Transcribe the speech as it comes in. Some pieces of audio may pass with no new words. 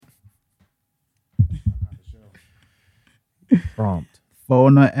Prompt. 4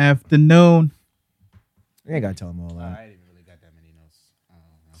 in the afternoon. You ain't gotta tell him all that. I didn't really got that many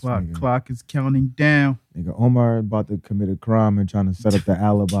notes. Clock is counting down. Nigga, Omar about to commit a crime and trying to set up the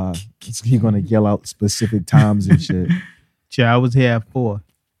alibi. He gonna yell out specific times and shit. I was here at 4.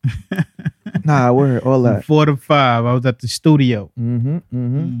 Nah, word, all that. 4 to 5. I was at the studio. Putting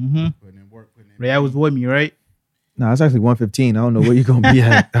in work, putting in Ray, was with me, right? Nah, it's actually 1:15. I don't know where you gonna be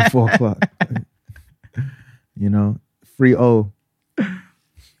at 4 o'clock. You know, free O.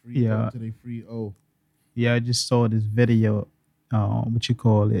 Today free O. Yeah, I just saw this video. What you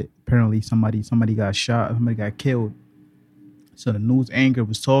call it? Apparently, somebody got shot. Somebody got killed. So the news anchor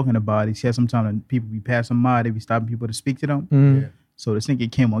was talking about it. He said sometimes people be passing by, they be stopping people to speak to them. Mm. Yeah. So this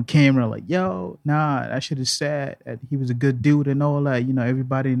nigga came on camera like, yo, nah, that shit is sad. He was a good dude and all that. You know,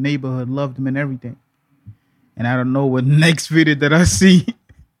 everybody in the neighborhood loved him and everything. And I don't know what next video that I see.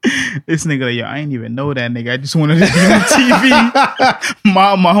 This nigga like, yo, I ain't even know that nigga. I just wanted to be on TV.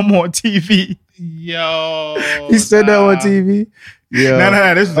 Mom, I'm on TV. Yo. He said that on TV? Yeah.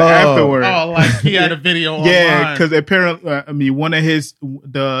 No. This was afterward. Oh, like he had a video online. Yeah, because apparently, one of his,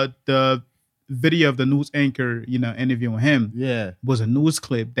 the video of the news anchor, interviewing him was a news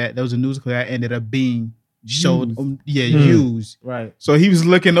clip that was a news clip that ended up being showed, used. Right. So he was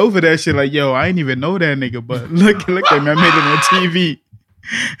looking over that shit like, yo, I ain't even know that nigga, but look at me, I made it on TV.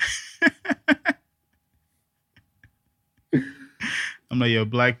 I'm like, yo,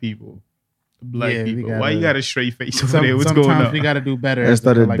 black people. people. Why you got a straight face over there? What's going on? Sometimes we got to do better. I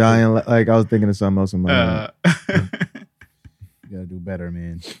started dying. Like I was thinking of something else in my mind. You got to do better,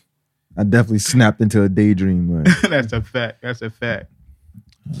 man. I definitely snapped into a daydream. Like, That's a fact.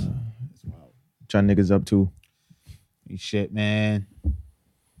 trying niggas up too. Shit, man.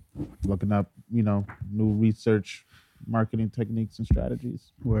 Looking up, new research, marketing techniques and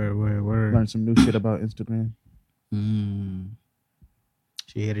strategies. Word. Learn some new shit about Instagram.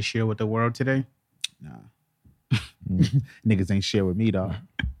 She here to share with the world today? Nah. Niggas ain't share with me, dog.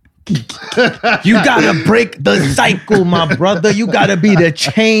 You gotta break the cycle, my brother. You gotta be the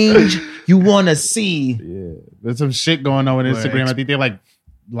change you wanna see. Yeah. There's some shit going on with Instagram. I think they're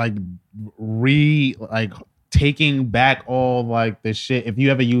taking back all like the shit. If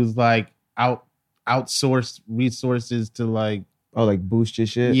you ever use like outsourced resources to like boost your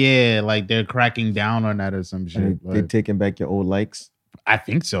shit. Yeah, like they're cracking down on that or some shit. They're taking back your old likes. I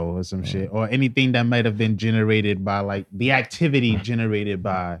think so, or some shit, or anything that might have been generated by like the activity generated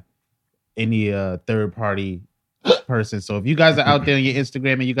by any third party person. So if you guys are out there on your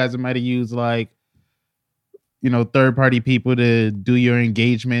Instagram and you guys might have used like, third party people to do your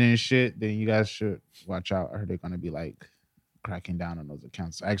engagement and shit, then you guys should watch out. I heard they're gonna be like cracking down on those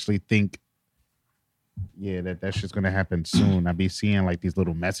accounts. I actually think, that shit's gonna happen soon. I be seeing like these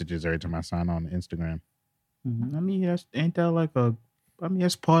little messages every time I sign on Instagram. I mean, ain't that like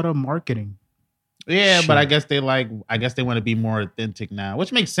that's part of marketing. Yeah, Shit. but I guess they want to be more authentic now,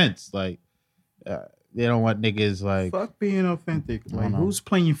 which makes sense. Like, they don't want niggas like fuck being authentic. Like, who's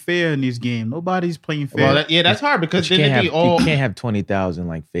playing fair in this game? Nobody's playing fair. Well, that's hard because you then you can't have 20,000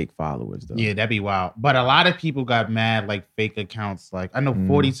 like fake followers though. Yeah, that'd be wild. But a lot of people got mad like fake accounts. Like I know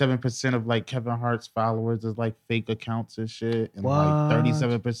 47% of like Kevin Hart's followers is like fake accounts and shit, and like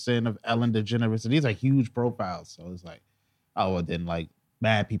 37% of Ellen DeGeneres. And these are huge profiles. So it's like, oh, well, then like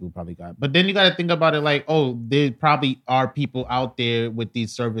mad people probably got. But then you got to think about it like, oh, there probably are people out there with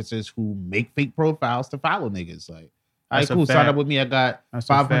these services who make fake profiles to follow niggas. Like, all right, cool, sign up with me. I got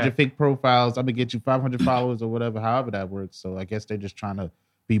 500 fake profiles. I'm going to get you 500 followers or whatever, however that works. So I guess they're just trying to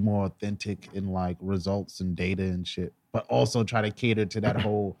be more authentic in like results and data and shit. But also try to cater to that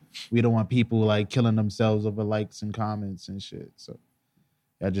whole, we don't want people like killing themselves over likes and comments and shit. So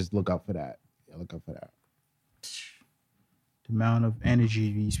yeah, just look out for that. The amount of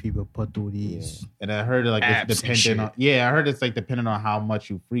energy these people put through these. And I heard like it's dependent on I heard it's like dependent on how much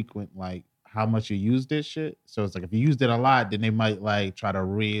you frequent, like how much you use this shit. So it's like if you used it a lot, then they might like try to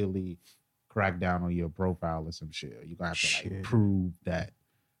really crack down on your profile or some shit. You're gonna have to like prove that.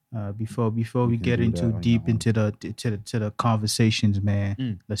 Before we get into deep into the conversations,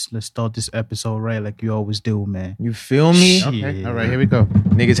 man. Let's start this episode right like you always do, man. You feel me? Okay. All right, here we go.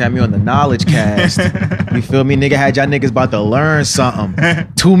 Niggas had me on the knowledge cast. You feel me? Nigga had y'all niggas about to learn something.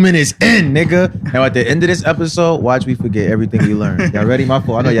 2 minutes in, nigga. Now at the end of this episode, watch me forget everything we learned. Y'all ready? My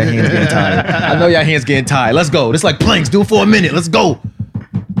fault. I know y'all hands getting tired. Let's go. This like planks. Do it for a minute. Let's go.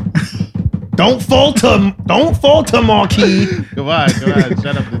 Don't falter, Marquis. Come on.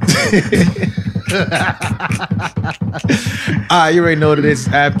 Shut up. You already know what it is.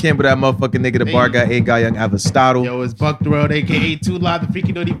 Ab Campbell, that motherfucking nigga, the bar guy, A guy, young Avastado. Yo, it's Buck Throat, aka Too Loud, the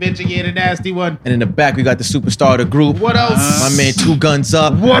freaky naughty bitch, yeah, the nasty one. And in the back, we got the superstar of the group. What else? My man, Two Guns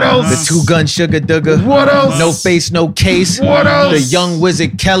Up. What else? The Two Gun Sugar Dugger. What else? No Face, No Case. What else? The Young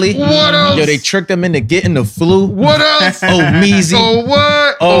Wizard Kelly. What else? Yo, they tricked him into getting the flu. What else? Oh, Meezy. Oh,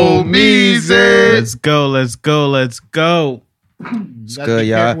 what? Oh, Meezy. Let's go. Let's go. Let's go. It's good,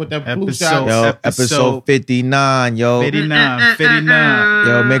 y'all. With that blue Episode- shot. Yo, Episode episode 59, yo. 59. 59.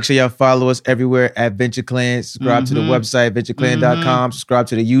 Yo, make sure y'all follow us everywhere at Venture Clan. Subscribe to the website, ventureclan.com. Subscribe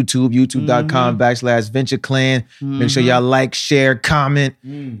to the YouTube, youtube.com/Venture Clan. Make sure y'all like, share, comment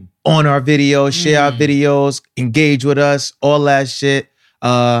on our videos, share our videos, engage with us, all that shit.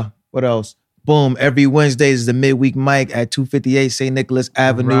 What else? Boom. Every Wednesday is the midweek mic at 258 St. Nicholas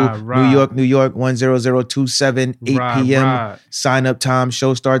Avenue, Right. New York, 10027, 8 p.m. Right. Sign up time.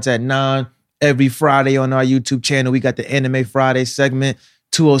 Show starts at 9. Every Friday on our YouTube channel, we got the Anime Friday segment.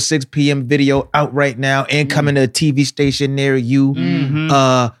 2:06 p.m. video out right now and coming to a TV station near you.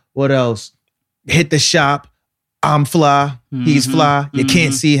 What else? Hit the shop. I'm fly. He's fly. You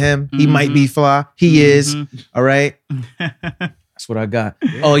can't see him. He might be fly. He is. All right. That's what I got.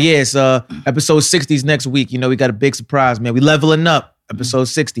 Oh, yeah. It's episode 60's next week. You know, we got a big surprise, man. We leveling up. Episode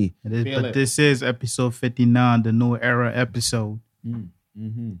 60. It is, Feel but it. this is episode 59, the new era episode.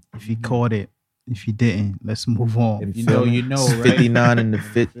 If you caught it, if you didn't, let's move on. If You know, you know, It's right? 59 and the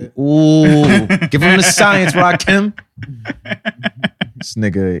 50. Ooh. Give him the science, Rakim. This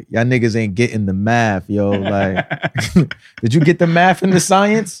nigga, y'all niggas ain't getting the math, yo. Like, did you get the math and the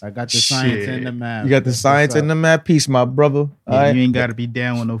science? I got the science and the math. You got the That's science what's and up. the math piece, my brother. Yeah, All right. you ain't got to be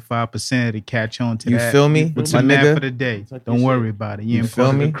down with no 5% to catch on to You that. feel me? What's My the math nigga? for the day? like Don't this worry shit. about it. You You ain't feel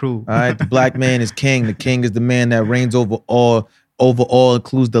part of me? the crew. All right. The black man is king. The king is the man that reigns over all. Overall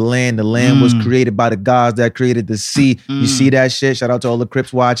includes the land. The land was created by the gods that created the sea. You see that shit? Shout out to all the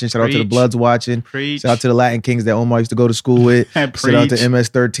Crips watching. Shout out to the Preach. Bloods watching. Preach. Shout out to the Latin Kings that Omar used to go to school with. Shout out to Preach.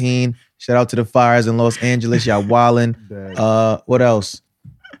 MS-13. Shout out to the fires in Los Angeles. Y'all wildin'. What else?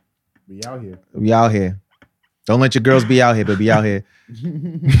 We out here. We out here. Don't let your girls be out here, but be out here.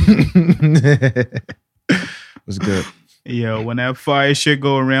 What's good? Yo, when that fire shit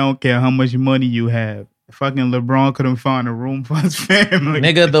go around, I don't care how much money you have. Fucking LeBron couldn't find a room for his family.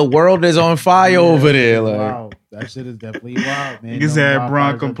 Nigga, the world is on fire over there. Like, Wow. That shit is definitely wild, man. Niggas No had wild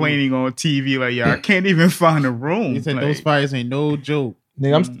Bron fires are complaining on TV like, yo, I can't even find a room. deep. He said Like, those fires ain't no joke.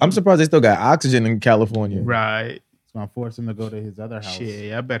 nigga, I'm surprised they still got oxygen in California. Right. It's gonna force him to go to his other house.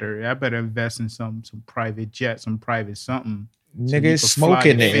 Shit, I better invest in some private jet, some private something. So Nigga, you it's can fly smoke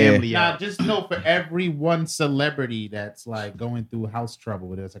in the the air. family Nah, out. just know for every one celebrity that's like going through house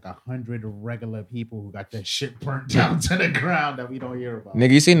trouble, there's like 100 regular people who got their shit burnt down to the ground that we don't hear about.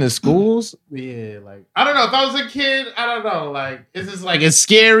 Nigga, you seen the schools? Yeah, like I don't know. If I was a kid, I don't know. Like it's just like it's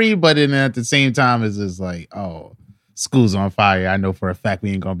scary, but then at the same time, it's just like, oh, school's on fire. I know for a fact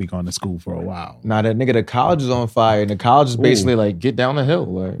we ain't gonna be going to school for a while. Nah, that nigga, the college is on fire, and the college is basically like, get down the hill.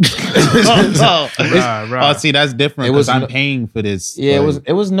 Like, Right. Oh, see, that's different. It was Because I'm no- paying for this. yeah, like,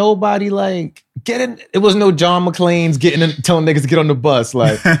 it was nobody like getting. It was no John McClane's telling niggas to get on the bus.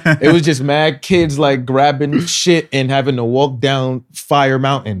 Like, it was just mad kids like grabbing shit and having to walk down Fire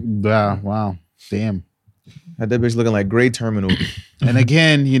Mountain. Yeah, wow, damn. Had that bitch looking like Gray Terminal. And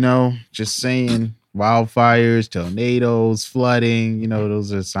again, you know, just saying wildfires, tornadoes, flooding, you know,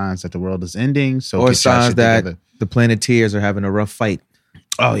 those are signs that the world is ending. So Or get your signs shit that together. the Planeteers are having a rough fight.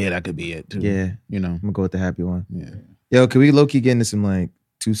 Oh yeah, that could be it too. Yeah, You know, I'm gonna go with the happy one. yeah. Yo, can we low key get into some like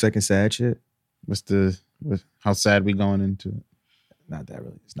 2-second sad shit? How sad we going into it? Not that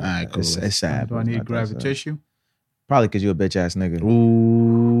really. It's not. Alright, that. cool. It's sad. Do but I it's need to not grab that a sad. tissue? Probably because you're a bitch ass nigga.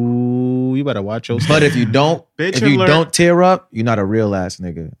 Ooh, you better watch your But if you don't, Bitch if you alert. don't tear up, you're not a real ass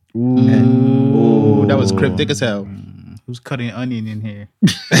nigga. Ooh, that was cryptic as hell. Who's cutting onion in here?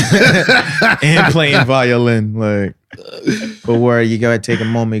 And playing violin, like. But where you gotta take a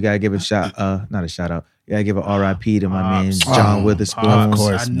moment, you gotta give a shot. Not a shout out. You gotta give a R.I.P. to my man John Witherspoon. of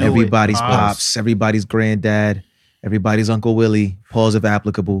course, I knew Everybody's it. pops, everybody's granddad, everybody's Uncle Willie. Pause if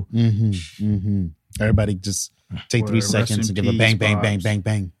applicable. Everybody just take Word, 3 rest seconds in and give a bang, peace, bang, bang, Pops. bang,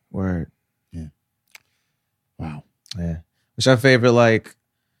 bang. Word. Wow. Yeah. What's your favorite like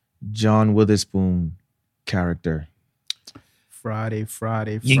John Witherspoon character? Friday.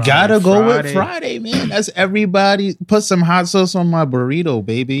 You gotta go with Friday, man. That's everybody. Put some hot sauce on my burrito,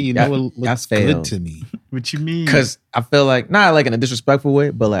 baby. You know Yeah, it looks I good failed. to me. What you mean? Because I feel like not like in a disrespectful way,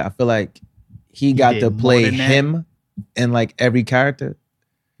 but like I feel like he got did to more play than that. him in like every character.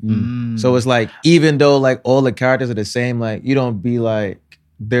 Mm. So it's like even though like all the characters are the same, like you don't be like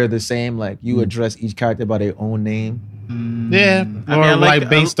they're the same. Like you address each character by their own name. Yeah, I or mean, I like like-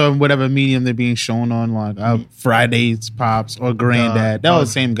 based on whatever medium they're being shown on, like Friday's Pops or Granddad. That was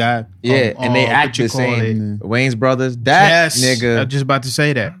the same guy. Yeah, and they what act you the call same. it? Wayne's brothers. That Yes, I nigga, was just about to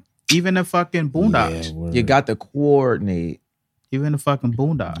say that. Even the fucking Boondocks. Yeah, word. you got to coordinate. Even the fucking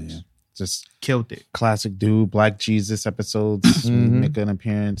Boondocks. Yeah. Just Killed it. classic dude. Black Jesus episodes make an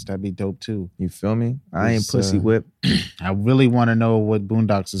appearance. That'd be dope too. You feel me? I ain't It's, pussy whip. I really want to know what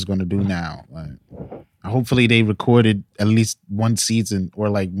Boondocks is going to do now. Like, hopefully, they recorded at least one season or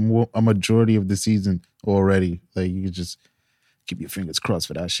like a majority of the season already. Like, you could just keep your fingers crossed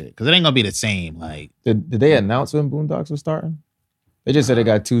for that shit because it ain't gonna be the same. Like, Did they announce when Boondocks was starting? They just said they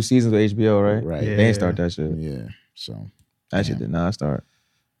got 2 seasons with HBO, right? Right. They ain't start that shit. yeah. So That shit did not start.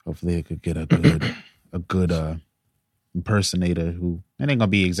 hopefully, it could get a good impersonator who it ain't gonna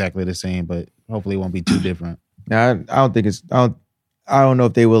be exactly the same, but hopefully, it won't be too different. Now, I don't think it's. I don't know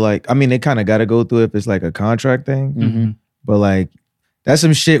if they will like. I mean, they kind of got to go through it if it's like a contract thing. But like, that's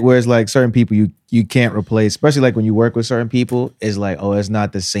some shit where it's like certain people you can't replace, especially like when you work with certain people. It's like, oh, it's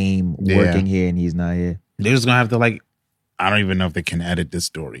not the same working here and he's not here. They're just gonna have to like. I don't even know if they can edit this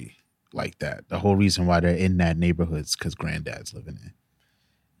story like that. The whole reason why they're in that neighborhood is because Granddad's living there.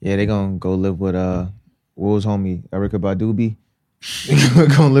 Yeah, they gonna go live with what was homie Erica Badubi. They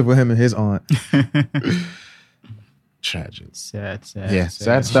gonna live with him and his aunt. Tragic. Sad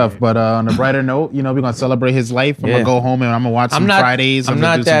Stuff. But on a brighter note, we're gonna celebrate his life. I'm Yeah. gonna go home and I'm gonna watch some Fridays. I'm gonna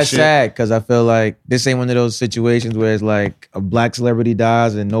not do some that shit. sad because I feel like this ain't one of those situations where it's like a black celebrity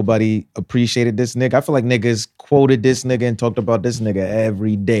dies and nobody appreciated this nigga. I feel like niggas quoted this nigga and talked about this nigga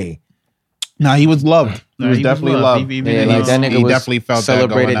every day. Nah, he was loved. He was definitely loved. Yeah, like that nigga he was definitely felt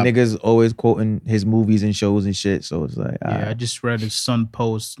celebrated. that going up. Niggas always quoting his movies and shows and shit. So it's like, Yeah, I just read his son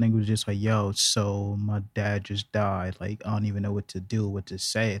post. Nigga was just like, yo, so my dad just died. Like, I don't even know what to do, what to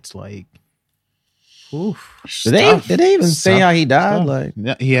say. It's like, oof. did they even say how he died? Like,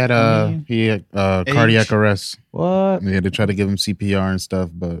 Yeah, he had cardiac arrest. what? They had to try to give him CPR and stuff,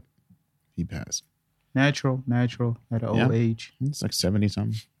 but he passed. Natural at an old age. It's like 70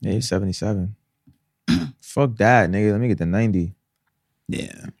 something. Yeah, he's 77. Fuck that, nigga. Let me get the 90.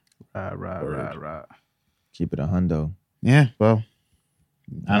 Yeah. Right. Keep it a hundo. Yeah, well,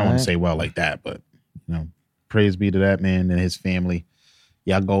 I don't want Alright. to say well like that, but praise be to that man and his family.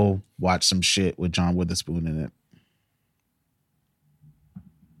 Y'all go watch some shit with John Witherspoon in it.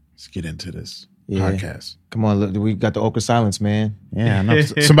 Let's get into this podcast. Come on, look, we got the awkward silence, man. Yeah, I know.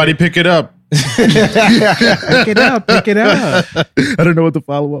 Somebody pick it up. Pick it up. I don't know what to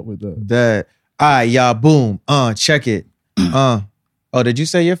follow up with though. That. All right, y'all. Boom. Check it. Oh, did you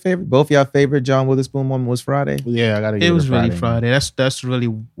say your favorite? Both y'all favorite John Witherspoon one was Friday? Yeah, I gotta. It was really Friday. That's really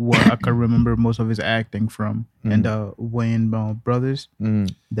what I could remember most of his acting from. And Wayne Brothers,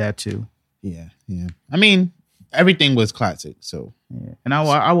 that too. Yeah. I mean, everything was classic. So Yeah. And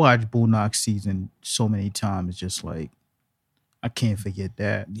I watched Boondocks season so many times, just like I can't forget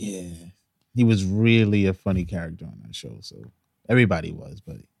that. yeah, he was really a funny character on that show. So everybody was,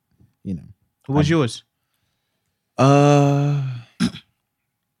 but What was yours? I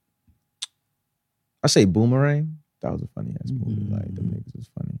say Boomerang. That was a funny ass movie. Like the niggas was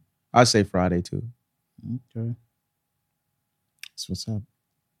funny. I say Friday too. Okay. that's what's up.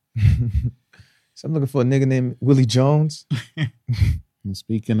 So I'm looking for a nigga named Willie Jones. And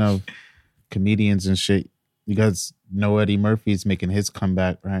speaking of comedians and shit, you guys know Eddie Murphy's making his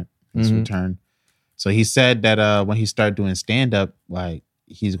comeback, right? His return. So he said that when he started doing stand up, like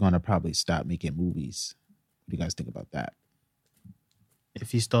he's gonna probably stop making movies. What do you guys think about that?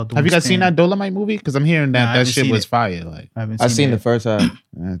 If he start doing Have you guys seen stand- that Dolomite movie? Because I'm hearing Nah, I that haven't shit seen was it. fire. Like I haven't I seen it. the first half.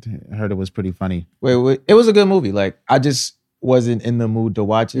 I heard it was pretty funny. Wait, it was a good movie. Like I just wasn't in the mood to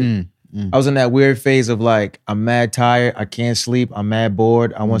watch it. I was in that weird phase of like, I'm mad tired, I can't sleep, I'm mad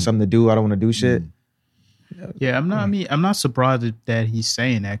bored, I want something to do, I don't want to do shit. Yeah, I'm not. I mean, I'm not surprised that he's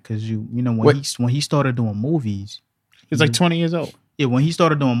saying that because when he started doing movies, He's like 20 years old. yeah, when he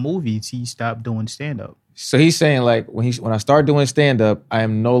started doing movies, he stopped doing stand up. So he's saying like when I start doing stand up, I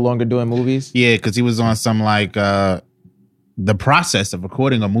am no longer doing movies. Yeah, because he was on some like the process of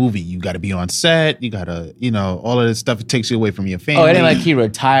recording a movie. You got to be on set. You got to, all of this stuff. It takes you away from your family. Oh, it ain't like he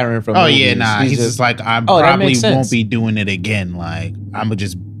retiring from. Oh movies. yeah, nah. He's just like I that probably makes sense. won't be doing it again. Like I'm gonna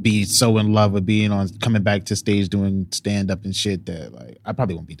just be so in love with coming back to stage doing stand up and shit that like I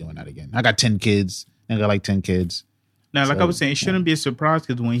probably won't be doing that again. I got 10 kids. I got like 10 kids. Now, like I was saying, it shouldn't be a surprise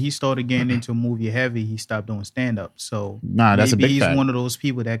because when he started getting into movie heavy, he stopped doing stand up. So Nah, that's a maybe big he's fact. one of those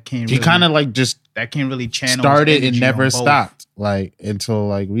people that can't. He really, kind of like just that can't really channel. started his and energy never on both. stopped like until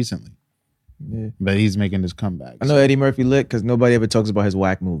like recently. Yeah. But he's making this comeback. I know Eddie Murphy lit because nobody ever talks about his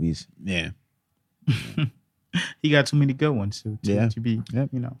whack movies. Yeah. He got too many good ones to be, Yep.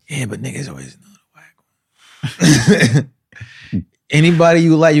 you know. Yeah, but niggas always know the whack one. Anybody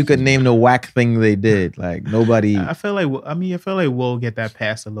you like, you could name the whack thing they did. Like nobody. I feel like we'll get that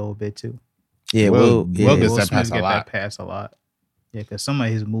pass a little bit too. Yeah, Will yeah, gets Will that Smith pass a get lot. that pass a lot. Yeah, because some of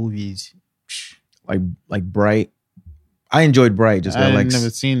his movies, like Bright. I enjoyed Bright just 'cause I've like never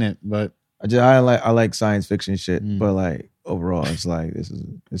seen it, but I like science fiction shit, Mm. but like overall, it's like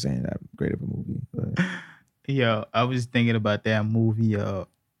this ain't that great of a movie. But yo, I was thinking about that movie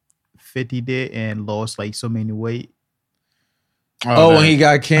 50 did and lost like so many weight. when he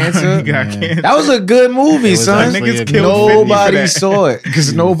got cancer, He got Yeah. cancer. that was a good movie, It was son. actually Niggas a good killed 50 for Nobody that. saw it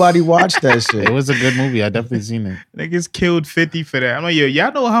because nobody watched that shit. It was a good movie. I definitely seen it. Niggas killed 50 for that. I'm like, yo,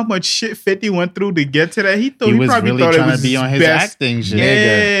 y'all know how much shit 50 went through to get to that? He He was probably really thought it trying was to be on his best. acting shit.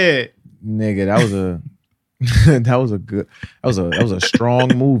 Yeah. Nigga, that was a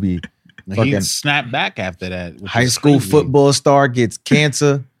strong movie. He Fucking snapped back after that. which high is school crazy. football star gets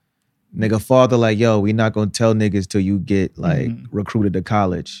cancer. Nigga father like, yo, we not gonna tell niggas till you get like recruited to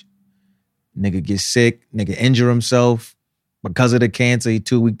college. Nigga get sick, nigga injure himself because of the cancer. He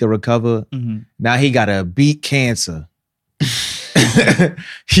too weak to recover. Mhm. Now he gotta beat cancer.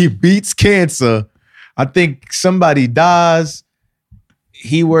 He beats cancer. I think somebody dies.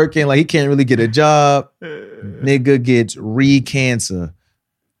 He working like he can't really get a job. Nigga gets re-cancer.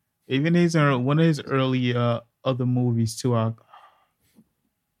 Even one of his early other movies too.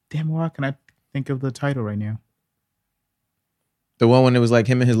 Damn, why can I think of the title right now? The one when it was like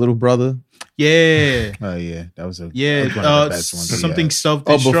him and his little brother. Yeah, Oh yeah, that was one of the best ones. something Yeah.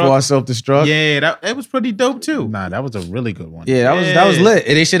 self-destruct. Oh, before I self-destruct. Yeah, that was pretty dope too. Nah, that was a really good one. Yeah, that was lit.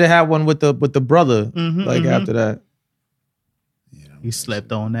 And they should have had one with the brother. Mhm, Like mhm. after that. You know, He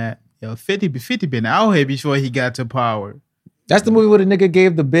slept on that. Yo, 50 been out here before he got to power. That's the movie where the nigga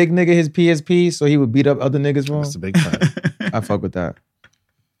gave the big nigga his PSP so he would beat up other niggas for him. That's a big fact. I fuck with that.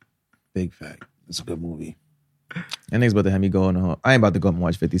 Big fact. It's a good movie. And niggas about to have me go on home. I ain't about to go and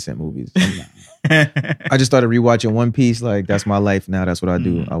watch 50 Cent movies. I just started rewatching One Piece. Like that's my life now. That's what I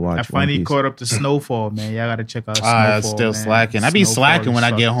do. I watch I finally One Piece. caught up to Snowfall, man. Y'all gotta check out Snowfall. I'm still man. slacking. I be Snowfall slacking when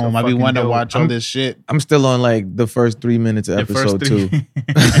is I get so home. I be fucking wanting to dope. watch all this shit. I'm still on like the first 3 minutes of The first episode 2. three.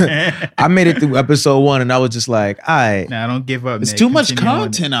 I made it through episode 1 and I was just like, all right. Nah, don't give up. It's man. too much Continue on.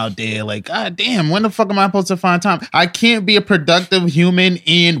 content out there. Like, god damn, when the fuck am I supposed to find time? I can't be a productive human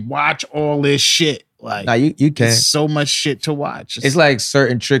and watch all this shit. Like, Nah, you can. there's so much shit to watch. It's like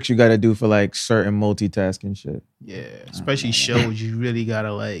certain tricks you got to do for like certain multitasking shit. Yeah, especially shows. You really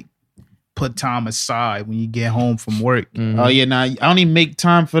gotta like put time aside when you get home from work. oh yeah, nah, I only make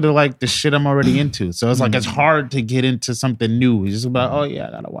time for the shit I'm already into. So it's like it's hard to get into something new. It's just about, oh yeah,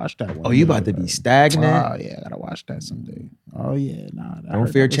 I gotta watch that one. Oh, you about to be stagnant? Oh yeah, I gotta watch that someday. Oh yeah, nah. I Don't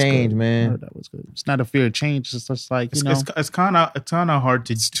heard fear that was change, good. man. I heard that was good. It's not a fear of change. It's just like, you know, It's kind of hard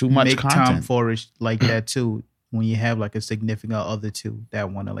to It's too much make time content. for it like that too. When you have like a significant other too that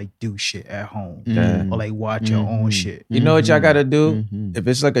want to like do shit at home Yeah. or like watch your own Mhm. shit. You know what y'all got to do? Mhm. If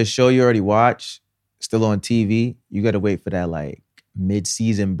it's like a show you already watch, still on TV, you got to wait for that like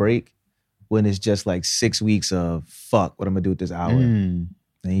mid-season break when it's just like 6 weeks of fuck, what I'm going to do with this hour? Mm.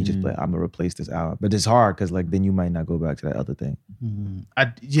 And you just be like, I'm going to replace this hour. But it's hard because like then you might not go back to that other thing.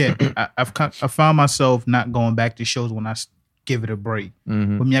 I found myself not going back to shows when I give it a break.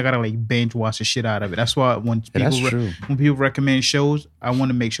 Mhm. But me, I gotta like binge watch the shit out of it. That's why when Yeah, that's people true. when people recommend shows, I want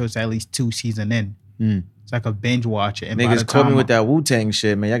to make sure it's at least 2 seasons in. Mm. It's like a binge watch it. And by Niggas the caught me time with that Wu-Tang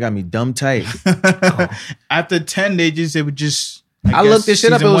shit, man. Y'all got me dumb tight. after 10, it would just. I guess looked this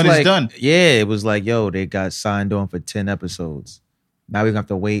shit up. It season was one is like, done. yeah, it was like, yo, they got signed on for 10 episodes. Now we're going to have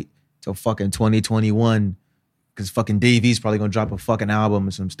to wait till fucking 2021 because fucking Dave East probably going to drop a fucking album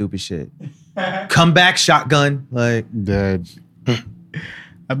or some stupid shit. Come back, Shotgun. Like, That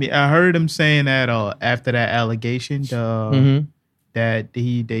I mean, I heard him saying that after that allegation, that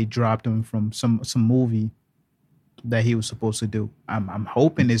they dropped him from some movie that he was supposed to do. I'm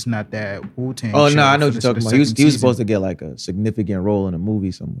hoping it's not that Wu-Tang. oh, show no, I know for what you're the talking about. He was second supposed to get like a significant role in a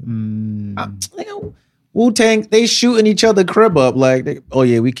movie somewhere. season. Nigga, Wu-Tang, they shooting each other crib up. Like, oh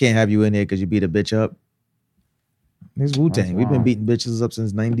yeah, we can't have you in here because you beat a bitch up. It's Wu-Tang. We've been beating bitches up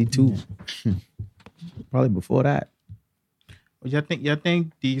since 92. Probably before that. Y'all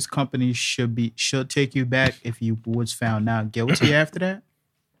think these companies should take you back if you was found not guilty after that?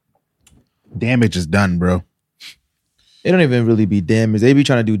 damage is done, bro. They don't even really be damage. They be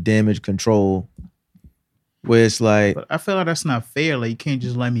trying to do damage control where it's like, But I feel like that's not fair. Like you can't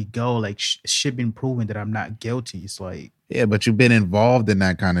just let me go. Like shit been proven that I'm not guilty. It's like Yeah, but you've been involved in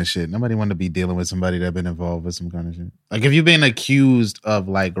that kind of shit. Nobody want to be dealing with somebody that been involved with some kind of shit. Like if you've been accused of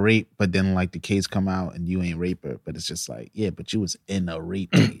like rape, but then like the case come out and you ain't rape her, but it's just like, yeah, but you was in a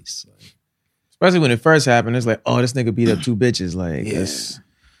rape case. Like, especially when it first happened, it's like, oh, this nigga beat up 2 bitches. Like,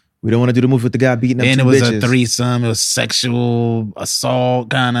 we don't want to do the movie with the guy beating up 2 bitches. And it was a threesome. It was sexual assault,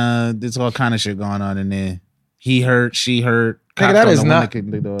 kind of. There's all kind of shit going on in there. He hurt, she hurt. Nigga, that is not.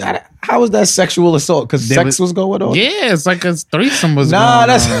 How was that sexual assault? Because sex was going on. Yeah, it's like a threesome was going on.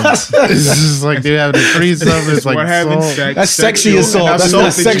 It's just like they having a threesome. It's like having sex. That's sexy assault. That's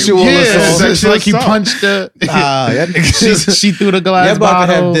not sexual assault. It's like he punched her. She threw the glass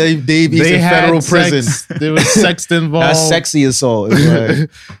bottle. Dave East in federal prison. There was sex involved. That's sexy assault. Like,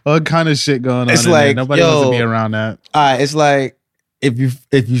 all kind of shit going on. It's like nobody wants to be around that. It's like if you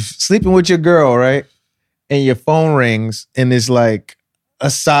sleeping with your girl, right? And your phone rings and it's like a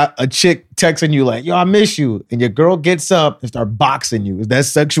chick texting you like, yo, I miss you. And your girl gets up and start boxing you. Is that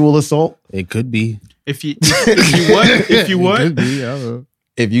sexual assault? It could be. If you what? It could be, I don't know.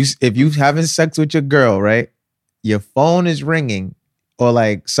 If you having sex with your girl, right? Your phone is ringing or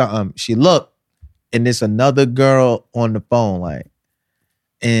like something. She looked and it's another girl on the phone, like,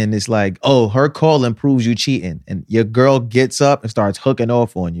 and it's like, oh, her calling proves you cheating. And your girl gets up and starts hooking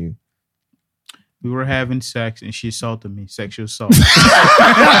off on you. We were having sex and she assaulted me. Sexual assault. Y'all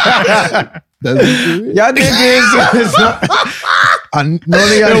niggas.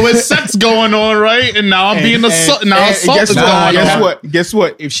 There was sex going on, right? And now I'm being assaulted. Now assault is going on. Guess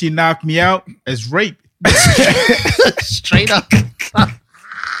what? If she knocked me out, it's rape. Straight up.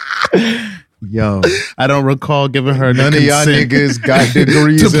 Yo, I don't recall giving her none of y'all niggas got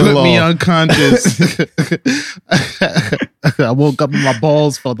degrees to in put law. Me unconscious. I woke up and my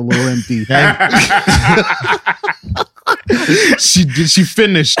balls felt a little empty. She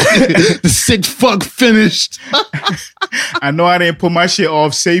finished. The sick fuck finished. I know I didn't put my shit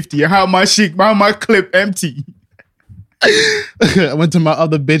off safety. How my clip empty? I went to my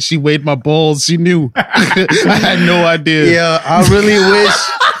other bitch. She weighed my balls. She knew. I had no idea. Yeah, I really wish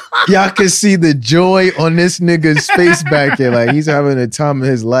y'all could see the joy on this nigga's face back here. Like he's having a time of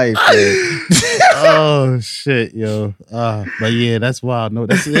his life. Oh shit, yo. But yeah, that's wild. No,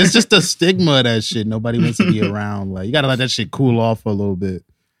 it's just the stigma of that shit. Nobody wants to be around. Like you gotta let that shit cool off for a little bit.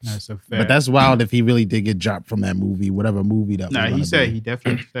 That's a fact. But that's wild if he really did get dropped from that movie, whatever movie that was. He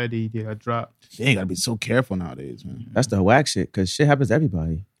definitely said he got dropped. They ain't gotta be so careful nowadays, man. That's the whack shit, because shit happens to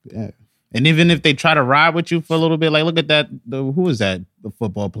everybody. Yeah. And even if they try to ride with you for a little bit, like look at that. Who was that? The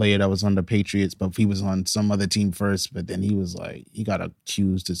football player that was on the Patriots, but he was on some other team first. But then he was like, he got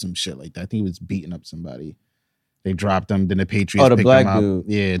accused of some shit like that. I think he was beating up somebody. They dropped him. Then the Patriots. The picked black him up. dude.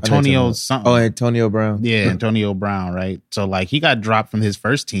 Yeah, Antonio something. Oh, Antonio Brown. Yeah, Antonio Brown. Right. So like he got dropped from his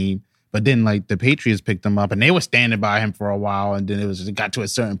first team, but then like the Patriots picked him up, and they were standing by him for a while, and then it got to a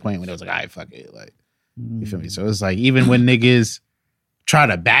certain point when it was like, all right, fuck it, like you feel me? So it's like even when niggas try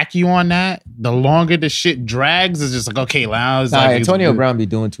to back you on that, the longer the shit drags, it's just like, okay, now it's like Antonio Brown be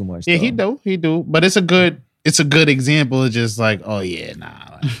doing too much. Yeah, though. he do. But it's a good example of just like, oh yeah,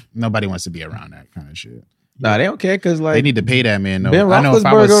 like, nobody wants to be around that kind of shit. Nah, they don't care because like they need to pay that man. No, Ben I know if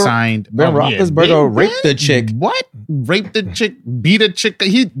I was signed, Ben Roethlisberger raped the chick. What? Raped the chick? Beat a chick?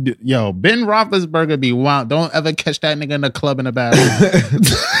 Ben Roethlisberger be wild. Don't ever catch that nigga in the club in the bathroom.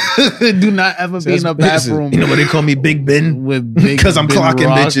 Do not ever be in a bathroom. You know what they call me, Big Ben? Because I'm Ben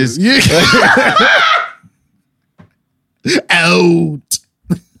clocking bitches. Out.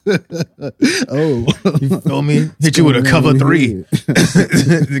 Oh, you feel me? Hit you with a cover 3.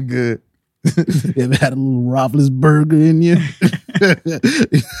 Good. You ever had a little Roethlisberger in you?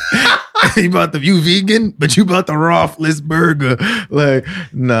 You vegan, but you bought the Roethlisberger. Like,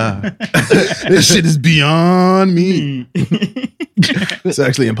 nah. This shit is beyond me. It's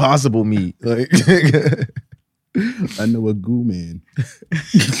actually impossible meat. Like, I know a goo man.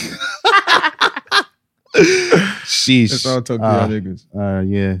 Sheesh. That's all I talk to y'all niggas.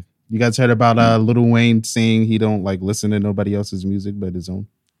 Yeah. You guys heard about Lil Wayne saying he don't like listen to nobody else's music but his own?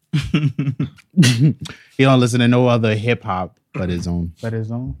 He don't listen to no other hip hop but his own.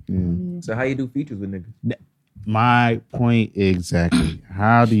 Yeah. So how you do features with niggas? My point exactly.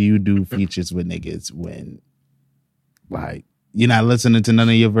 How do you do features with niggas when like you're not listening to none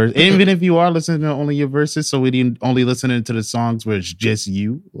of your verses? Even if you are listening to only your verses, so we only listening to the songs where it's just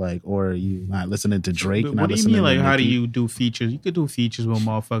you, like, or you not listening to Drake. What do you mean? Like, how do you do features? You could do features with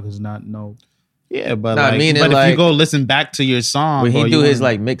motherfuckers not know. Yeah, but Nah, like, meaning but like, if you go listen back to your song, when he do his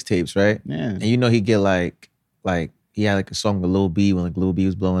like mixtapes, right? Yeah, and you know he get like he had like a song with Lil B when like Lil B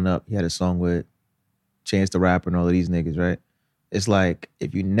was blowing up. He had a song with Chance the Rapper and all of these niggas, right? it's like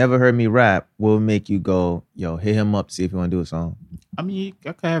if you never heard me rap, what would make you go, yo, hit him up, see if you want to do a song? I mean,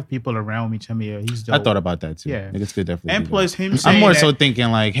 I could have people around me tell me he's dope. I thought about that too. Yeah. Niggas could definitely. And do plus that. him saying I'm more that, so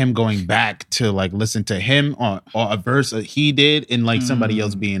thinking like him going back to like listen to him or a verse that he did and like somebody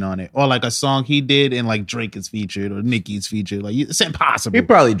else being on it, or like a song he did and like Drake is featured or Nicki's featured. Like it's impossible He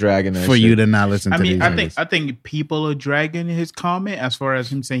probably dragging that for shit. you to not listen. I to mean, these I think people are dragging his comment as far as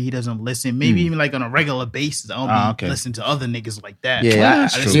him saying he doesn't listen. Maybe even like on a regular basis. I don't be listening to other niggas like that. Yeah, I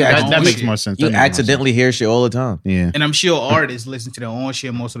that's listen true. to my That own makes shit. more sense. You That makes more accidentally hear shit all the time. sense. Yeah. And I'm sure artists listen to their own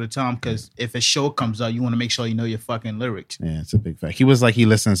shit most of the time because if a show comes out, you want to make sure you know your fucking lyrics. Yeah, it's a big fact. He was like he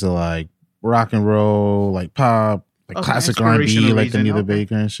listens to like rock and roll, like pop, like Okay, classic R&B, inspirational like reason, Anita okay.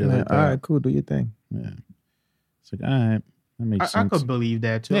 Baker and shit Yeah, like all that. right, cool. Do your thing. Yeah, it's like all right, that makes I sense. could believe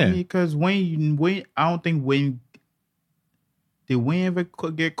that too. Yeah. I mean, because Wayne, I don't think Wayne did Wayne ever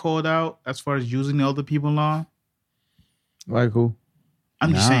get called out as far as using the other people line. All right, cool.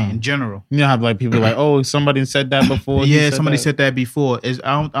 I'm just Nah. saying in general. You know how like people are like, oh, somebody said that before. He Yeah, somebody that. said that before.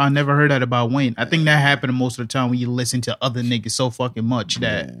 I never heard that about Wayne. I think that happened most of the time when you listen to other niggas so fucking much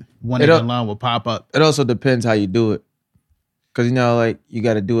that one of the line will pop up. It also depends how you do it. Because, you know, like, you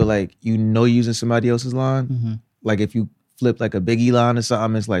got to do it like, you know, using somebody else's line. Mm-hmm. Like, if you flip like a Biggie line or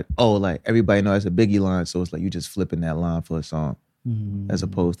something, it's like, oh, like, everybody knows it's a Biggie line. So it's like, you just flipping that line for a song. As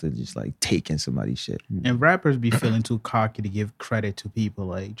opposed to just like taking somebody's shit. And rappers be feeling too cocky to give credit to people.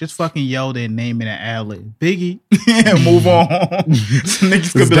 Like, just fucking yell their name in an alley. Biggie, move on.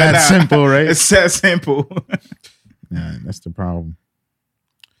 Niggas could It's be that like, nah, simple, right? It's that simple. Yeah, that's the problem.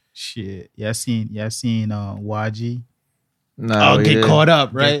 Shit. Y'all seen YG? No, Get caught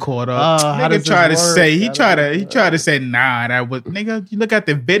up, right? Get caught up. How does Nigga try to this work? say, he tried to say, nah, that was, nigga, you look at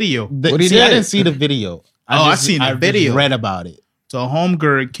the video. What he See, I did? didn't see the video. I seen the video. Just read about it. So a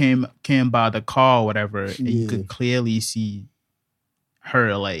homegirl came by the car or whatever, and you could clearly see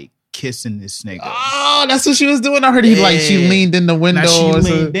her like kissing this nigga. Oh, that's what she was doing. I heard he like she Yeah. leaned in the window. Now she or leaned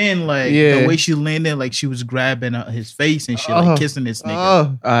something. in like Yeah. the way she leaned in, like she was grabbing his face and shit, like kissing this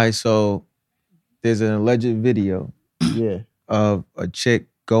nigga. All right, so there's an alleged video of a chick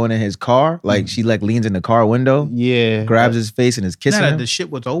going in his car. Like, she like leans in the car window, Yeah. grabs his face and is kissing Nah, him. the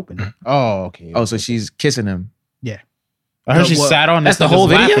shit was open. Oh, okay. Oh, so she's kissing him. Yeah, I heard she What- sat on That's this the whole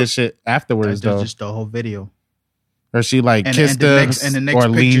nigga's lap video? and shit afterwards, that's though. just the whole video. Or she like And kissed the him next or picture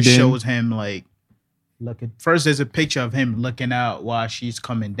leaned in. shows him like looking. First, there's a picture of him looking out while she's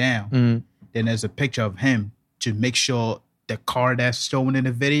coming down. Mhm. Then there's a picture of him to make sure the car that's shown in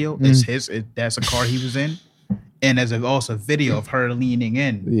the video is his. That's a car he was in. And there's also a video of her leaning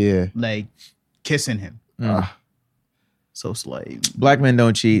in, Yeah. like kissing him. So it's like Black men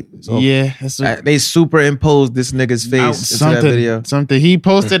don't cheat. So Yeah. That's they superimposed this nigga's face into that video. Something he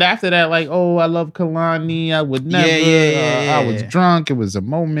posted after that, like, "Oh, I love Kalani. I would never. yeah. I was drunk. It was a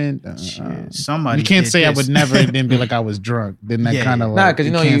moment. shit, somebody. You can't did say I this. would never, and then be like I was drunk. Then that Yeah. kind of like, Nah, because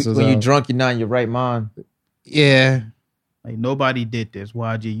you know cancels when you're out. drunk, you're not in your right mind. Yeah, Like nobody did this.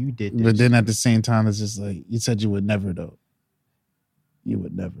 YG, you did this. but then at the same time, it's just like you said you would never though. You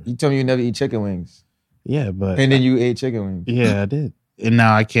would never. You told me you never eat chicken wings, Yeah, but and then you ate chicken wings, yeah, I did, and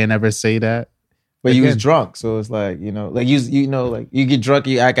now I can't ever say that. but you was Again. drunk. So it's like, you know, like you know, like you get drunk,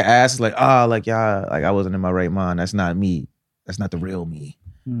 you act an ass. It's like, like yeah, like I wasn't in my right mind. That's not me. That's not the real me.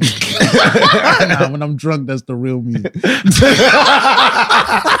 Nah, when I'm drunk, that's the real me.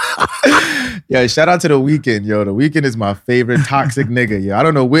 Yeah, shout out to The Weeknd, yo. The Weeknd is my favorite toxic nigga, yo. I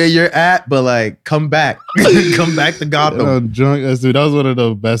don't know where you're at, but like, come back, come back to Gotham. I'm drunk, dude. That was one of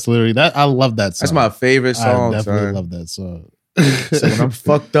the best lyrics. I love that song. That's my favorite song. I definitely son. love that song. So when I'm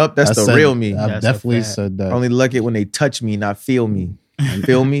fucked up, that's I the said- real me. I That's a definitely fact. said I that. only like it when they touch me, not feel me. You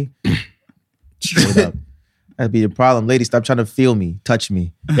feel me? Straight up. That'd be the problem. Ladies, stop trying to feel me, touch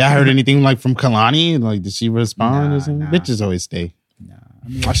me. Yeah, I heard anything like from Kalani? Like, did she respond Nah, or something? nah. Bitches always stay. Nah, I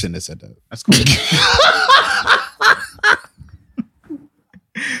mean, I shouldn't have said that. that's cool.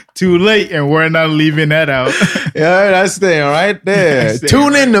 Too late, and we're not leaving that out. Yeah, that's there, right there. That's there,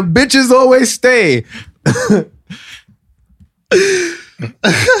 Tune in, the bitches always stay.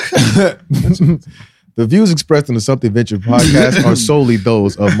 The views expressed in the Something Venture podcast are solely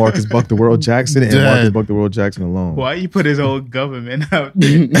those of Marcus Buck the World Jackson and Marcus Buck the World Jackson alone. Why you put his whole government out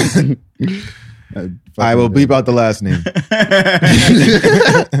there? I will bleep out the last name.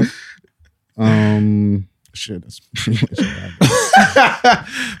 Shit, that's pretty much bad.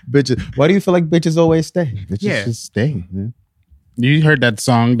 Bitches. Why do you feel like bitches always stay? Bitches Yeah. just stay. Man. You heard that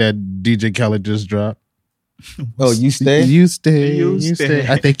song that DJ Khaled just dropped? Oh, you stay? You stay. You You stay. stay.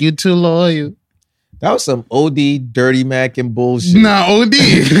 I think you too loyal. That was some OD dirty Mac and bullshit. Nah, OD.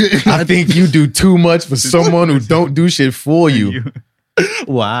 I think you do too much for someone who don't do shit for you.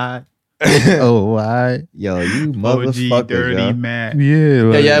 Why? Oh, why? Yo, you OG motherfucker. dirty Mac.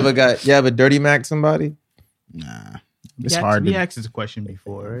 Yeah. Yeah, you ever dirty Mac somebody? Nah. It's hard. We asked this question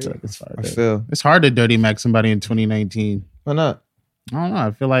before, right? I feel. It's hard to dirty Mac somebody in 2019. Why not? I don't know.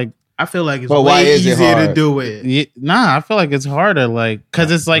 I feel like it's But why way is it easier to hard? do it. I feel like it's harder, like,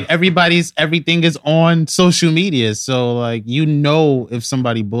 because it's like everything is on social media, so like you know if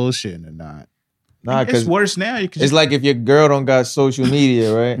somebody bullshitting or not. Nah, It's because worse now. You can it's like if your girl don't got social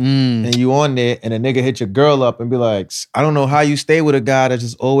media, right? And you on there and a nigga hit your girl up and be like, I don't know how you stay with a guy that's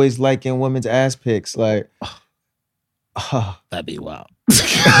just always liking women's ass pics. Like, That'd be wild.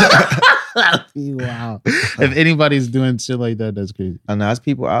 That'd be wild. If anybody's doing shit like that, that's crazy. I know, there's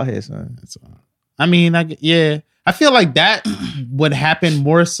people out here, son. That's wild. I mean, I feel like that would happen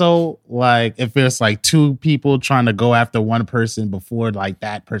more so like if there's like two people trying to go after one person before like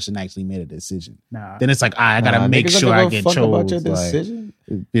that person actually made a decision. Nah. Then it's like, I gotta make niggas sure don't I give a get fuck chose. about your Like, decision.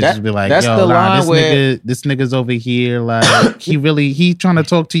 bitches be like, that's yo, the line this where- this nigga's over here. Like he trying to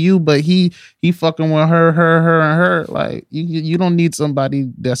talk to you, but he fucking with her, and her. Like you don't need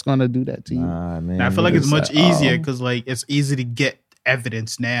somebody that's gonna do that to you. Nah, man. I feel like it's much Niggas easier like, because like it's easy to get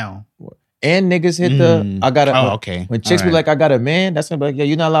evidence now. and niggas hit the, I got to, Oh, okay. when chicks be Alright. like, I got a man, that's gonna be like, yo,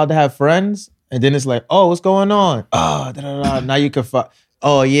 you're not allowed to have friends. And then it's like, oh, what's going on? Oh, da-da-da. Now you can fuck.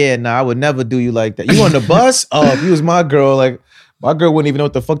 Oh, yeah, nah, I would never do you like that. You on the bus? Oh, if you was my girl, like, my girl wouldn't even know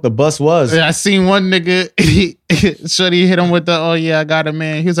what the fuck the bus was. I seen one nigga, Shorty hit him with the, oh yeah, I got a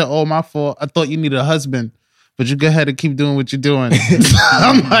man. He was like, oh, my fault. I thought you needed a husband. But you go ahead and keep doing what you're doing.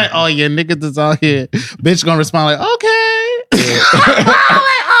 I'm like, oh yeah, niggas is out here. Bitch gonna respond like, okay. I'm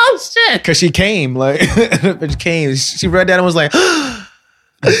like, oh shit. Cause she came, like, bitch came. She read that and was like,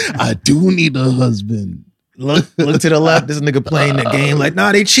 I do need a husband. look to the left. This nigga playing the game. Like,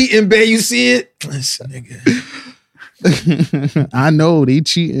 nah, they cheating, babe. You see it? This nigga. I know they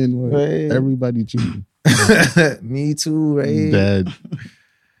cheating. Right. Everybody cheating. Me too, right? Dead.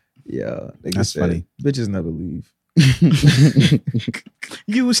 Yeah, nigga That's said, funny. Bitches never leave.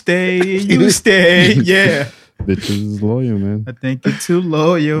 You stay, yeah. Bitches is loyal, man. I think you're too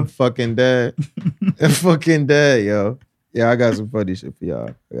loyal. Fucking dead. Fucking dead, yo. Yeah, I got some funny shit for y'all.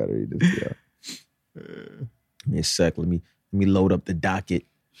 I gotta read this for y'all. Give me a sec. Let me load up the docket.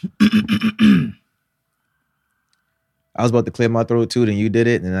 I was about to clear my throat too, then you did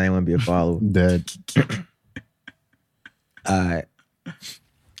it, and I didn't want to be a follower. Dead. All right.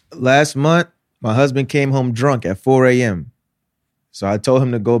 Last month, my husband came home drunk at 4 a.m. So I told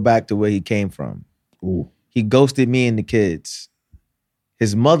him to go back to where he came from. Ooh. He ghosted me and the kids.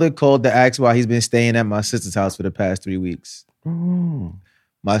 His mother called to ask why he's been staying at my sister's house for the past 3 weeks. Oh.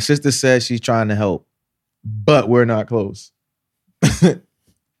 My sister says she's trying to help, but we're not close.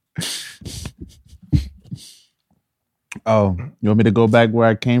 Oh, you want me to go back where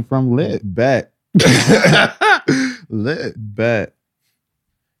I came from? Lit. Bet. Lit. Bet.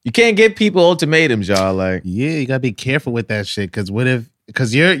 You can't give people ultimatums, y'all. Like, Yeah, you gotta be careful with that shit.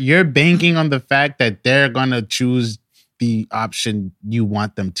 Because you're banking on the fact that they're gonna choose the option you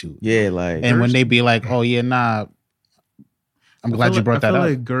want them to. yeah, like, And when they be like, oh yeah, nah. I'm glad you brought that I up.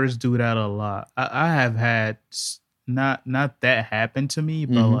 feel like girls do that a lot. I have had not that happen to me,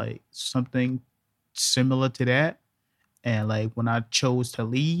 but Mhm. like something similar to that. And like when I chose to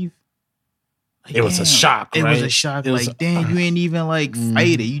leave, like, It was a shock, It was right? a shock. It was- Like, damn, you ain't even like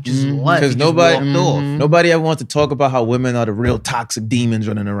fight it. You just Mhm. left. 'Cause You just nobody- walked off. Mhm. nobody ever wants to talk about how women are the real toxic demons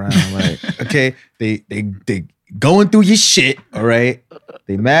running around. Like, okay, they going through your shit, all right?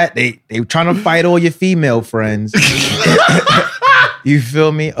 They mad, they trying to fight all your female friends. You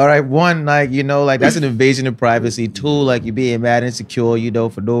feel me? All right, one, like, you know, like that's an invasion of privacy. Two, like you being mad insecure, you know,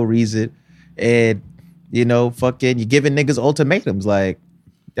 for no reason. And, you know, fucking you giving niggas ultimatums. Like,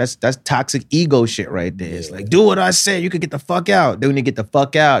 that's toxic ego shit right there. It's like, do what I said, you could get the fuck out. Then when you get the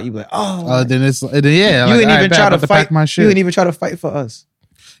fuck out, you be like, oh, Then it's yeah. you like, didn't all even right, bet, try I'm to about fight. pack my You shit. didn't even try to fight for us.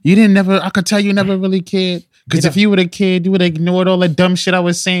 You didn't never. I could tell you never really cared. Because if you would have cared, you would have ignored all the dumb shit I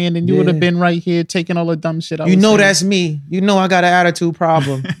was saying, and you would have Yeah. been right here taking all the dumb shit I You was know saying. that's me. You know I got an attitude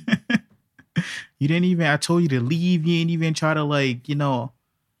problem. You didn't even. I told you to leave. You ain't even try to like, you know,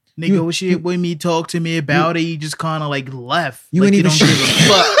 negotiate with me, talk to me about it. You just kind of like left. You like, ain't even don't give a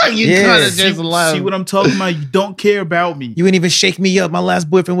fuck. You Yeah. kind of See, just left. see what I'm talking about? You don't care about me. You ain't even shake me up. My last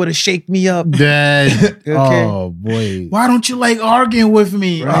boyfriend would have shaked me up. Dead. Okay. Oh boy. Why don't you like arguing with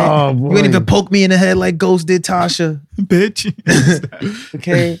me, Oh boy. You ain't even poke me in the head like Ghost did Tasha. bitch?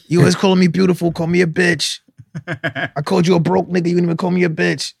 Okay. You always calling me beautiful. Call me a bitch. I called you a broke nigga. You didn't even call me a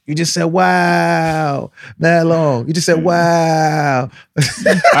bitch. You just said, wow. Mad long. You just said, wow.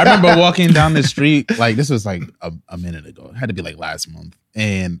 I remember walking down the street, like this was like a minute ago. It had to be like last month.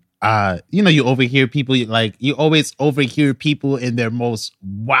 And you overhear people, like you always overhear people in their most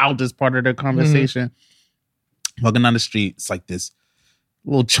wildest part of their conversation. Walking down the street, it's like this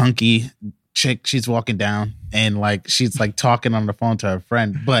little chunky chick. She's walking down and like she's like talking on the phone to her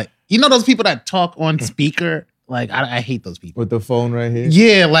friend. But you know those people that talk on speaker? Like I hate those people. With the phone right here?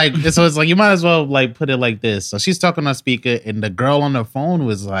 Yeah, like so it's like you might as well like put it like this. So she's talking on speaker and the girl on the phone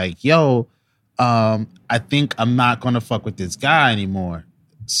was like, yo, I think I'm not gonna fuck with this guy anymore.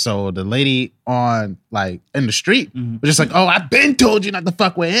 So the lady on like in the street was just like, oh, I've been told you not to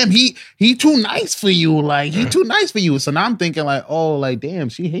fuck with him. He too nice for you. Like he too nice for you. So now I'm thinking like, oh, like damn,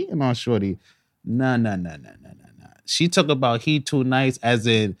 she hating on shorty. Nah. She talk about he too nice as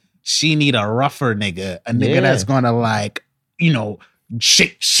in she need a rougher nigga, a nigga that's gonna like,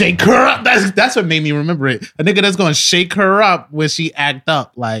 shake her up. That's what made me remember it. A nigga that's gonna shake her up when she act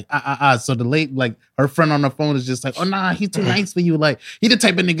up. Like, So the late, like her friend on the phone is just like, oh nah, he's too nice for you. Like, he the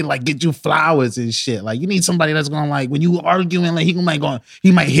type of nigga like get you flowers and shit. Like, you need somebody that's gonna like when you arguing, like he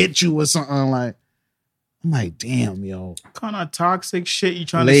might hit you or something. Like, I'm like, damn, yo. Kind of toxic shit you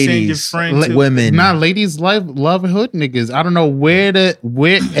trying to send your friend to. Women. Nah, ladies love hood niggas. I don't know where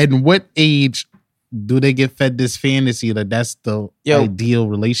and what age do they get fed this fantasy that that's the ideal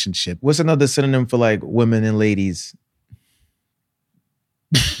relationship. What's another synonym for like women and ladies?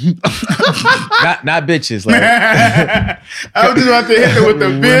 not bitches. Like I was just about to hit it with the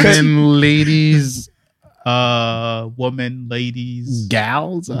bitch. Women, ladies, woman, ladies,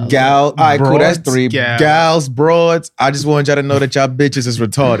 gals. All right, cool. That's broads, 3. Gals, broads. I just want y'all to know that y'all bitches is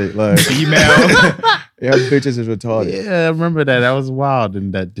retarded. Like female. Y'all bitches is retarded. Yeah, I remember that. That was wild,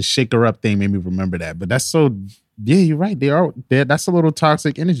 and that the shaker up thing made me remember that. But that's so. Yeah, you're right. That's a little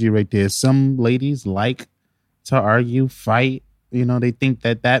toxic energy right there. Some ladies like to argue, fight. They think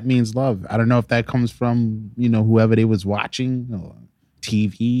that means love. I don't know if that comes from whoever they was watching or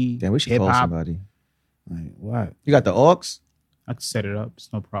TV. Damn, we should hip-hop. call somebody. Like what? You got the aux? I can set it up.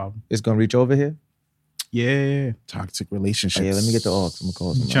 It's no problem. It's gonna reach over here. Yeah. Toxic relationships. Oh, yeah, let me get the aux. I'm gonna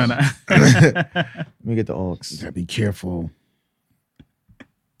call somebody. Let me get the aux. Gotta be careful.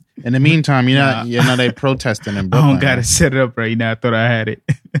 In the meantime, they protesting in Brooklyn. I don't gotta set it up right now. I thought I had it.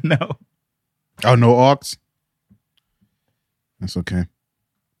 No. Oh, no aux? That's okay.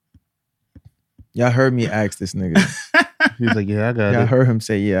 Y'all heard me ask this nigga. He's like, yeah, I got it. Y'all heard him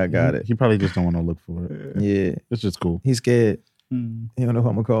say, yeah, I got it. He probably just don't want to look for it. Yeah. It's just cool. He's scared. He don't know who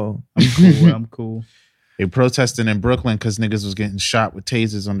I'm gonna call. I'm cool. They protesting in Brooklyn because niggas was getting shot with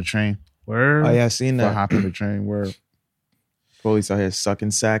tasers on the train. Word. Oh, yeah, I seen For that. hopping the train. Word. Police out here sucking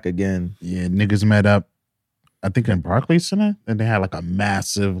sack again. Yeah, niggas met up, I think in Barclays Center, and they had like a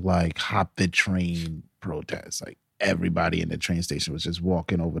massive like hop the train protest. Like everybody in the train station was just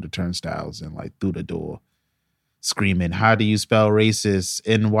walking over the turnstiles and like through the door, screaming, "How do you spell racist?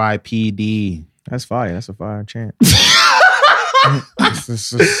 NYPD." That's fire. That's a fire chant.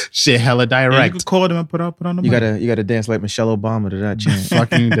 Shit, hella direct. Yeah, you could call them and put on the mic. You gotta dance like Michelle Obama to that chant.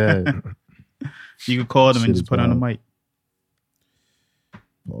 Fucking dead. You could call them Shit and just is put on the wild. mic.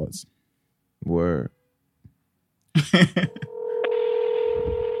 Pause. Word.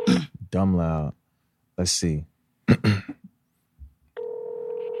 Dumb loud. Let's see.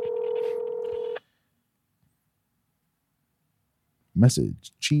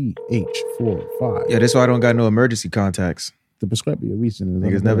 Message GH45. Yeah, that's why I don't got no emergency contacts. The prescriber your reason is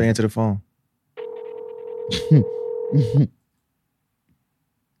Niggas never answer the phone.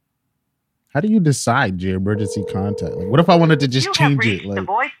 How do you decide your emergency contact? Like, what if I wanted to just You have change it, reached like, the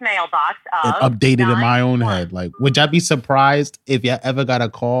voicemail box and of update it in my own 91. head? Like, would y'all be surprised if you ever got a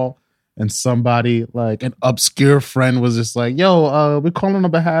call and somebody, like, an obscure friend was just like, "Yo, we're calling on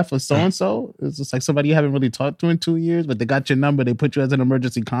behalf of so and so." It's just like somebody you haven't really talked to in 2 years, but they got your number. They put you as an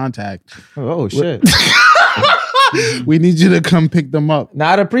emergency contact. Oh shit. We need you to come pick them up.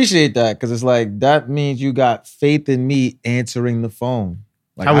 Now I'd appreciate that because it's like that means you got faith in me answering the phone.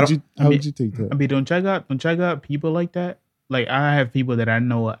 Like, How I would don't- you take that? I mean, don't y'all got people like that? Like, I have people that I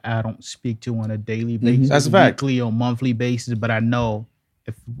know I don't speak to on a daily basis, That's a fact. weekly or monthly basis, but I know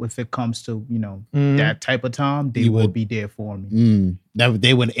if it comes to that type of time, they You will would- be there for me. That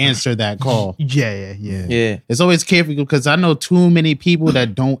they would answer that call. Yeah. Yeah. It's always careful because I know too many people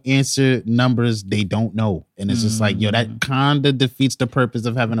that don't answer numbers they don't know, and it's just like, yo, that kind of defeats the purpose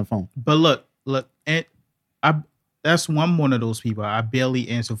of having a phone. But look, and that's one of those people. I barely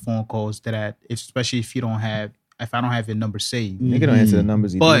answer phone calls especially if I don't have your number saved. Nigga don't answer the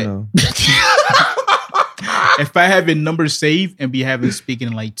numbers. You But- do know. if I have your number saved and we haven't speaking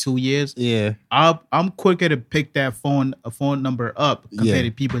in like 2 years, Yeah. I'm quicker to pick that phone number up compared Yeah.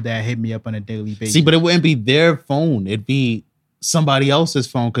 to people that hit me up on a daily basis. See, but it wouldn't be their phone. It'd be somebody else's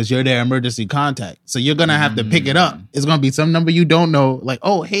phone because you're their emergency contact. So you're gonna have to pick it up. It's gonna be some number you don't know, like,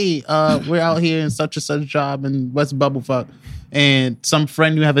 oh hey, we're out here in such and such job in West Bubblefuck, and some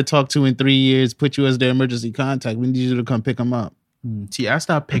friend you haven't talked to in 3 years put you as their emergency contact. We need you to come pick them up. See, I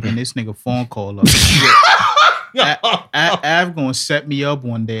stopped picking this nigga phone call up. Av gonna set me up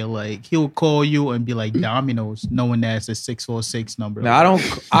one day. Like he'll call you and be like Domino's, knowing that's a 646 number. Now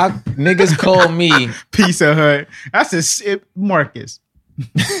niggas call me. Pizza Hut. That's Marcus.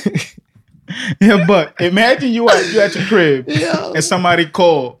 Yeah, but imagine you at your crib and somebody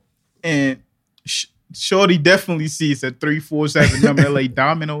call and Shorty definitely sees a 347 number like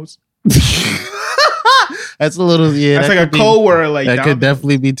Domino's. That's a little That's like a code word. Like that Domino's. could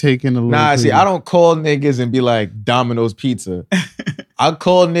definitely be taken a little. Nah, see, crazy. I don't call niggas and be like Domino's Pizza. I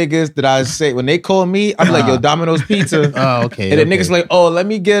call niggas that I say when they call me, I'm like, yo, Domino's Pizza. Oh, okay. And the niggas like, oh, let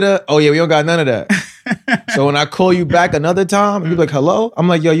me get oh yeah, we don't got none of that. So when I call you back another time, you be like, hello? I'm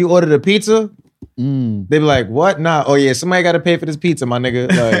like, yo, you ordered a pizza? They be like, what? Nah. Oh yeah, somebody got to pay for this pizza, my nigga.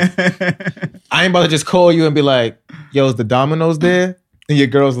 Like, I ain't about to just call you and be like, yo, is the Domino's there? And your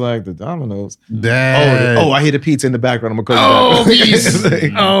girl's like, the Domino's. Oh, I hear the pizza in the background. I'm gonna call you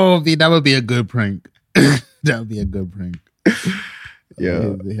back. V, that would be a good prank. That would be a good prank.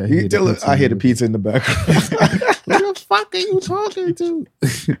 Yeah, I I hear the pizza in the background. What the fuck are you talking to?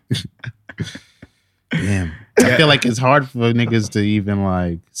 Damn. I feel like it's hard for niggas to even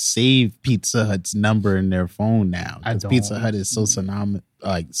like save Pizza Hut's number in their phone now. Because Pizza Hut is so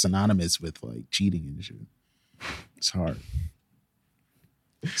synonymous with like cheating and shit. It's hard.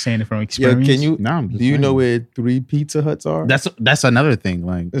 Saying it from Yeah, experience. can you? No, I'm just do you saying. know where 3 Pizza Huts are? That's another thing.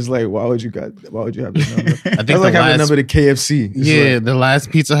 Like It's like, why would you have the number? I think That's like the having last, the number to KFC. It's yeah, like, the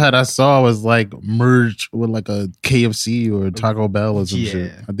last Pizza Hut I saw was like merged with like a KFC or Taco Bell or some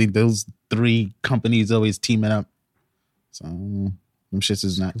shit. I think those 3 companies always teaming up. So them shits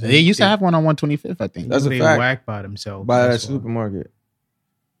is not. They used to have one on 125th, I think. That's a they fact. whack by themselves. by that That's why. supermarket.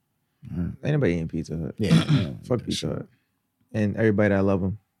 Ain't nobody eating Pizza Hut. Yeah. Fuck Pizza Hut. And everybody that love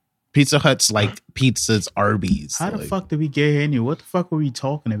them. Pizza Hut's like pizza's Arby's. How the like, fuck did we get here anyway? What the fuck were we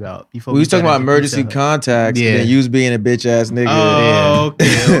talking about before? We was talking got about into emergency Pizza Hut? contacts. Yeah. And then you was being a bitch ass nigga. Oh,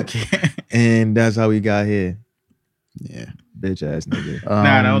 okay. And that's how we got here. Yeah. Bitch ass nigga.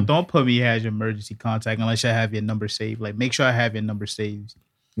 Nah, don't put me as your emergency contact unless I have your number saved. Like, make sure I have your number saved.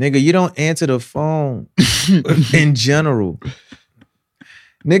 Nigga, you don't answer the phone in general.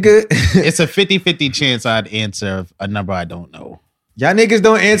 Nigga, It's a 50-50 chance I'd answer a number I don't know. y'all niggas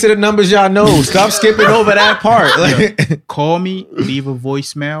don't answer the numbers y'all know. Stop skipping over that part. Like, Call me, leave a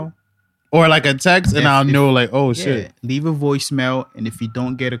voicemail. Or like a text and I'll know like, oh shit. Yeah, leave a voicemail, and if you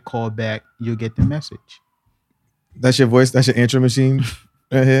don't get a call back, you'll get the message. that's your voice. That's your answer machine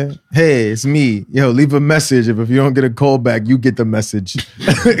right here. Hey, it's me. Yo, leave a message. If you don't get a call back, you get the message.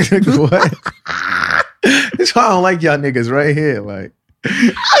 What? That's why I don't like y'all niggas right here. Like,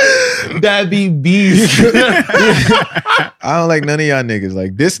 That'd be beast. I don't like none of y'all niggas.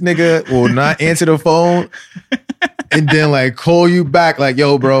 Like, this nigga will not answer the phone and then like call you back like,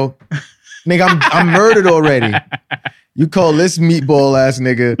 yo, bro, nigga, I'm murdered already. You call this meatball ass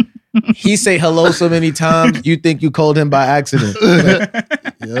nigga. He say hello so many times, you think you called him by accident.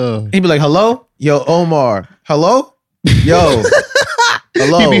 Yo. He be like, hello? Yo, Omar. Hello? Yo.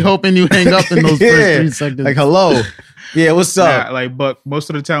 Hello. He be hoping you hang up in those Yeah. first 3 seconds. Like, hello. Yeah, what's up? Nah, like, but most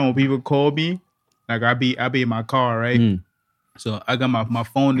of the time when people call me, like I be in my car, right? So I got my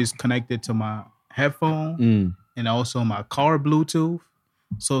phone is connected to my headphone and also my car Bluetooth.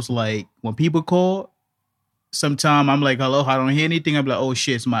 So it's like when people call, sometime I'm like, hello, I don't hear anything. I'm like, oh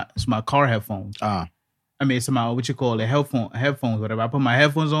shit, it's my car headphones. I mean, it's my what you call it, headphones, whatever. I put my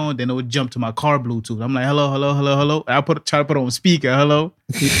headphones on, then it would jump to my car Bluetooth. I'm like, hello. I try to put it on speaker. Hello.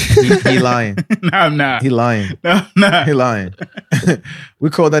 He lying. No, I'm not. He lying. No, I'm not. He lying.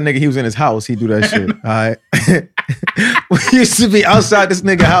 We called that nigga. He was in his house. He do that shit. All right. We used to be outside this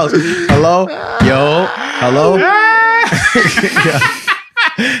nigga house. Hello, yo, hello.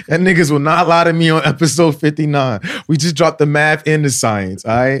 That niggas will not lie to me on episode 59. We just dropped the math and the science.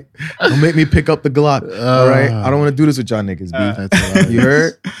 All right. Don't make me pick up the Glock. All right. I don't want to do this with y'all niggas. B. That's hilarious. You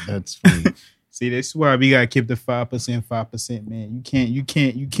heard? That's funny. See, this is why we gotta keep the 5%, man. You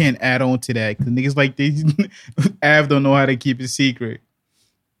can't add on to that because niggas like this, Av don't know how to keep it secret.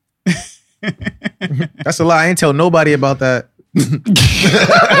 That's a lie. I ain't tell nobody about that.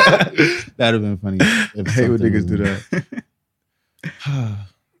 That'd have been funny. I hate when niggas do that.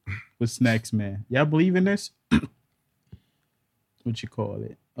 What's next, man? Y'all believe in this? What you call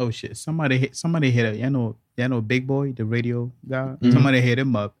it? Oh shit! Somebody hit it. Y'all know Big Boy, the radio guy. Mhm. Somebody hit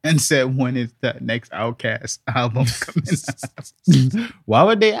him up and said, "When is the next Outkast album coming?" Why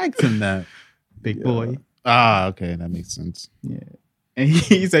would they ask him that? Big Boy. Ah, okay, that makes sense. Yeah. And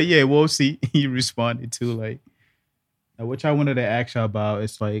he said, "Yeah, we'll see." He responded to like, which I wanted to ask you about.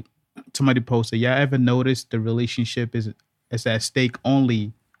 It's like somebody posted, "Y'all ever notice the relationship is at stake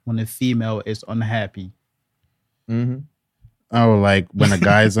only when the female is unhappy?" Mm-hmm. Oh, like when a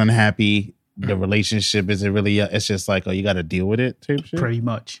guy's unhappy, the relationship isn't really. It's just like, oh, you got to deal with it, type shit. Pretty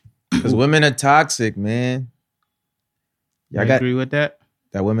much. Because women are toxic, man. I agree with that.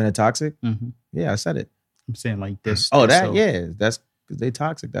 That women are toxic? Mm-hmm. Yeah, I said it. I'm saying like this. Oh, that? so Yeah. That's because they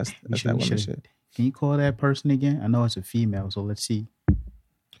toxic. That's that woman shit. Can you call that person again? I know it's a female, so let's see.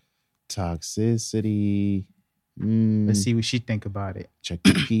 Toxicity. Let's see what she think about it. Check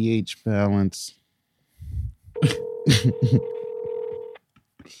the pH balance.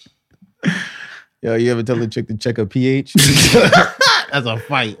 Yo, you ever tell a chick to check her pH? That's a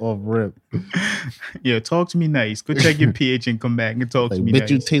fight off rip. Yeah, talk to me nice. Go check your pH and come back and talk to me Bitch,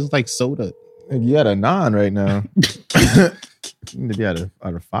 nice. you taste like soda. You had a 9 right now. You need to be out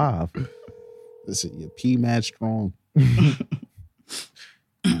of 5. Listen, your pee mad strong.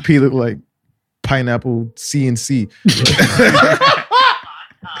 P look like pineapple CNC.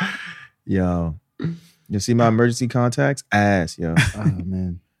 Yo, you see my emergency contacts? Ass, yo. Oh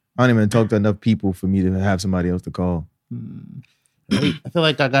man, I don't even talk to enough people for me to have somebody else to call. I feel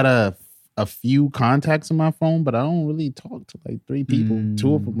like I got a few contacts on my phone, but I don't really talk to like 3 people.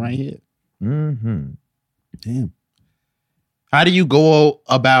 2 of them right here. Mm-hmm. Damn. How do you go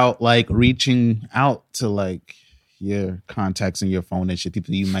about like reaching out to like your contacts in your phone and shit?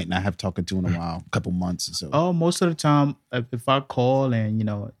 People you might not have talked to in a while, a couple months or so. Oh, most of the time, if I call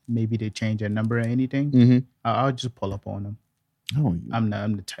and maybe they change their number or anything, Mm-hmm. I'll just pull up on them. Oh, I'm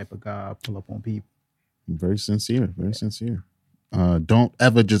the type of guy I pull up on people. very sincere, very sincere. Don't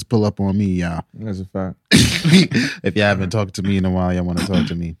ever just pull up on me, y'all. That's a fact. If you haven't talked to me in a while, y'all want to talk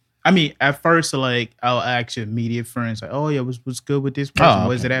to me. I mean, at first, like I'll ask your immediate friends, like, "Oh yeah, what's good with this person? Oh,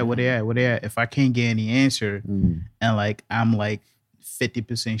 Where's it okay. at? Where they at? Where they at?" If I can't get any answer, Mm. and like I'm like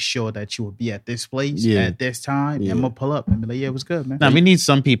 50% sure that you will be at this place Yeah. at this time, Yeah. I'm gonna pull up and be like, "Yeah, what's good, man?" Now we need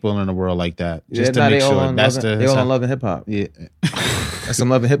some people in the world like that, just to make sure. That's they all on Love and Hip Hop. Yeah. That's some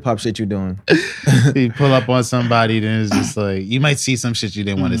Love and Hip Hop shit you doing. You pull up on somebody, then it's just like you might see some shit you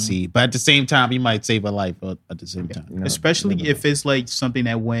didn't want to see, but at the same time, you might save a life at the same time. No, Especially never if it's like something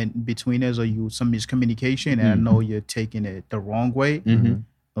that went between us or some miscommunication, and I know you're taking it the wrong way. Mm-hmm.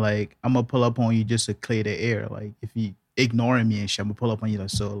 Like I'm gonna pull up on you just to clear the air. Like if you ignoring me and shit, I'm gonna pull up on you. Like,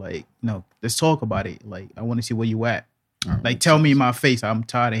 so like, let's talk about it. Like I want to see where you at. Like tell me in my face. I'm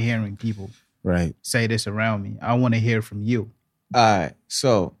tired of hearing people Right. say this around me. I want to hear from you. All right,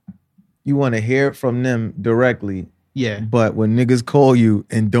 so you want to hear it from them directly, Yeah. but when niggas call you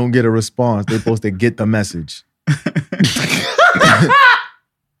and don't get a response, they're supposed to get the message.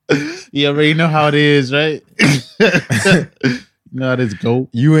 You already know how it is, right? You know how this go.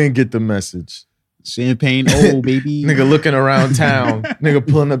 You ain't get the message. Champagne, oh baby. Nigga looking around town. Nigga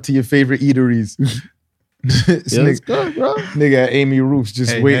pulling up to your favorite eateries. This Yeah, let's nigga, go, bro. nigga at Amy Roof's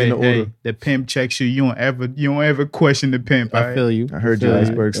just waiting to order. The pimp checks you. You don't ever question the pimp. I feel you. I heard feel your you.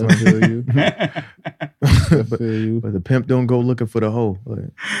 iceberg I slam. feel you. I feel you. But the pimp don't go looking for the hoe. Like,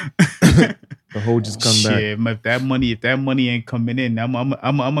 the hoe just come back. Shit, if that money ain't coming in, I'm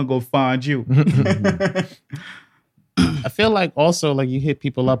gonna go find you. I feel like also like you hit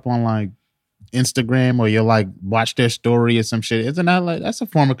people up on like Instagram or you like watch their story or some shit. Isn't that like that's a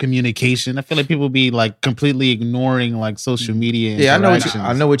form of communication? I feel like people be like completely ignoring like social media. Yeah, interactions.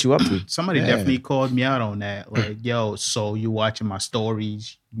 I know what you up to. Somebody Yeah. definitely called me out on that. Like, yo, so you watching my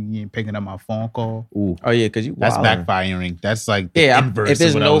stories? You ain't picking up my phone call? Ooh, Oh yeah, because you that's wildin'. backfiring. That's like the Yeah, inverse if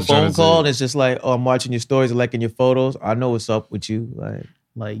there's of what I no was trying phone to call, say. it's just like, oh, I'm watching your stories or liking your photos. I know what's up with you. Like,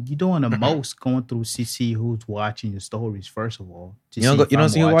 You doing the most going through CC who's watching your stories, first of all. to you don't see go, if you don't I'm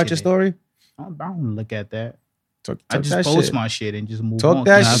see who watch watching your it. story. I don't look at that. Talk I just that post shit. my shit and just move Talk on.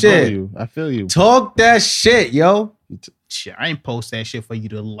 that Nah, shit. I feel you. Talk that shit, yo. Shit, I ain't post that shit for you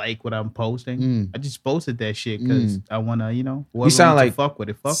to like what I'm posting. Mm. I just posted that shit because I wanna, whoever sound wants to like- fuck with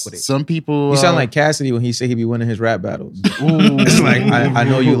it, fuck with it. Some people You sound like Cassidy when he said he be winning his rap battles. ooh. It's like I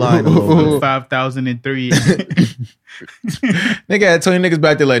know you lying a little bit. 5,003. Nigga had 20 niggas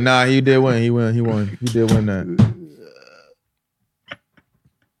back there like, nah, he did win. He won. He did win that.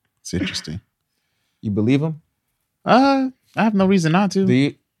 It's interesting. You believe him? I have no reason not to. Do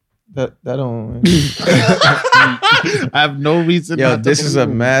you? That don't. I have no reason. Yo, not to this is a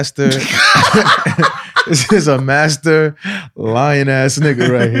believe. master. This is a master lying ass nigga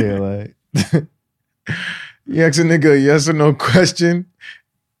right here. Like, you ask a nigga a yes or no question,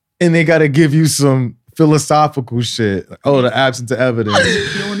 and they gotta give you some philosophical shit. Like, oh, the absence of evidence.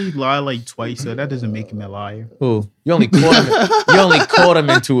 He only lied like twice, so that doesn't make him a liar. Who? You only caught him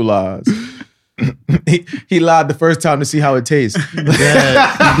in 2 lies. He lied the first time to see how it tastes.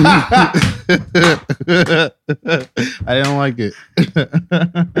 I didn't like it.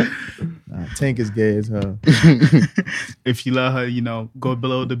 Tank is gay as hell. If you let her, go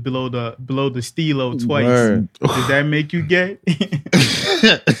below the stilo twice, Word. does that make you gay?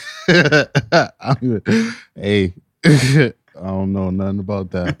 Hey, I don't know nothing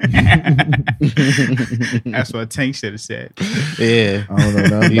about that. That's what Tank should have said. Yeah, I don't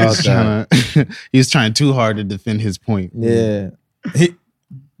know nothing about that. He was trying too hard to defend his point. Yeah.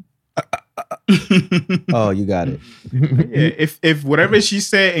 Oh, you got it. Yeah, if whatever she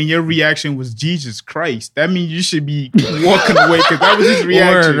said and your reaction was Jesus Christ, that means you should be walking away because that was his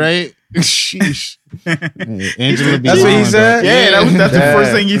reaction, Word, right? Sheesh. Hey, Angela B. That's what he Allen, said? bro. Yeah, that's the Yeah.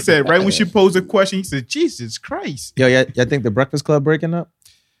 first thing he said. Right when she posed a question, he said, Jesus Christ. Yo, y'all think the Breakfast Club breaking up?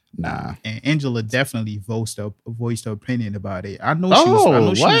 Nah. And Angela definitely voiced her opinion about it. I know Oh, she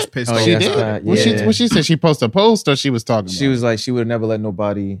was what? pissed Oh, off. She yeah, did. that's right. What Yeah. she said? She posted a post, or she was talking. She about was like, she would never let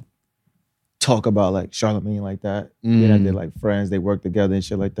nobody talk about like Charlamagne like that. You know, they're like friends, they work together and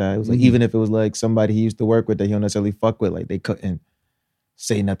shit like that. It was like, even if it was like somebody he used to work with that he don't necessarily fuck with, like they couldn't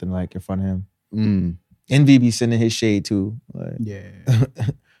say nothing like in front of him. Envy be sending his shade too. Like, Yeah.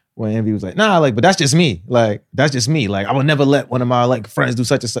 when Envy was like, nah, like, but that's just me. Like, that's just me. Like, I would never let one of my like friends do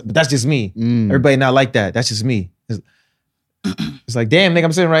such and such, but that's just me. Everybody not like that. That's just me. It's like, damn, nigga,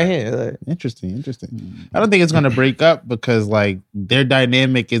 I'm sitting right here. Like, Interesting. I don't think it's gonna break up because like their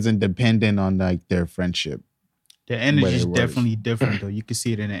dynamic isn't dependent on like their friendship. The energy is Where it was. definitely different though. You can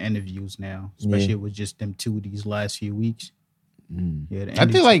see it in the interviews now, especially with just them two these last few weeks. Yeah, I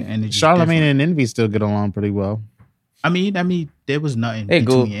feel like Charlamagne and Envy still get along pretty well. I mean, there was nothing. hey,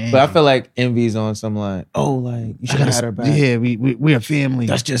 go. between But I Envy. feel like Envy's on some like, oh, like, you should have had her back. Yeah, we a family.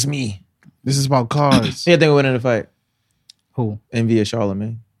 That's just me. This is about cars. Yeah, I think we're winning the fight. who Envy or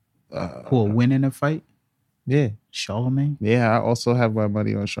Charlamagne. who will win in a fight? Yeah. Charlamagne, Yeah, I also have my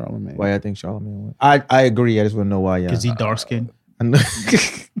money on Charlamagne. Why I think Charlamagne won. I agree. I just want to know why. Yeah. because he dark skinned. I know.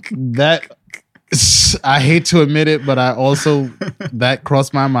 That I hate to admit it, but I also that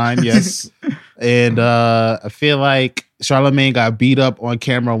crossed my mind. Yes, and I feel like Charlamagne got beat up on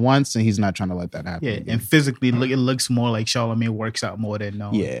camera once, and he's not trying to let that happen. Yeah, again. and physically, it looks more like Charlamagne works out more than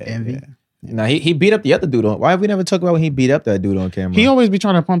Envy. yeah. Nah, he beat up the other dude on. Why have we never talked about when he beat up that dude on camera? He always be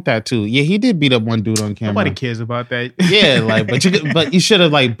trying to pump that too. Yeah, he did beat up one dude on camera. Nobody cares about that. Yeah, like, but you should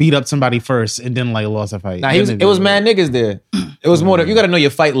have like beat up somebody first and then like lost a fight. Nah, it was mad niggas there. It was more. You got to know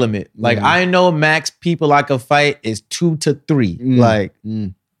your fight limit. Like I know max people I could fight is 2 to 3. Like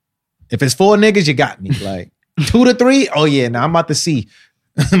if it's 4 niggas, you got me. Like 2 to 3. Oh yeah, now I'm about to see.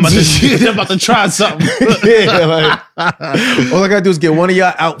 I'm about to try something. Yeah, like all I gotta do is get one of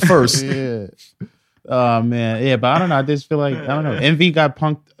y'all out first. Yeah. Oh man, yeah, but I don't know. I just feel like I don't know. Envy got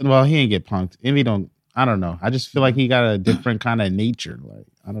punked. Well, he ain't get punked. Envy don't. I don't know. I just feel like he got a different kind of nature. Like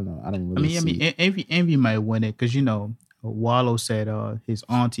I don't know. I don't really. I mean, Envy might win it because Wallow said his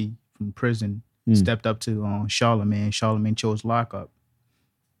auntie from prison stepped up to Charlamagne. Charlamagne chose lockup.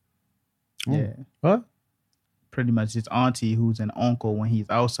 Oh. Yeah, What? pretty much his auntie, who's an uncle when he's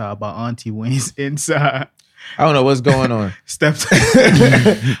outside, but auntie when he's inside. I don't know what's going on. Stepped.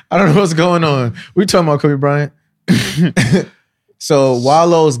 I don't know what's going on. We talking about Kobe Bryant. So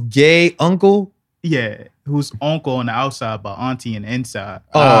Wallow's gay uncle. Yeah, who's uncle on the outside, but auntie on the inside.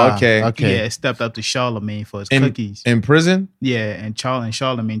 Oh, okay. Yeah, stepped up to Charlamagne for his cookies. In prison. Yeah, and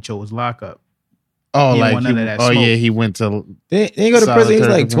Charlamagne chose lockup. Oh, He didn't like want none of that oh smoke. yeah, he went to. They ain't go to prison. He was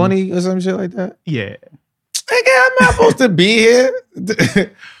like Solitary 20 or some shit like that. Yeah. Nigga, I'm not supposed to be here.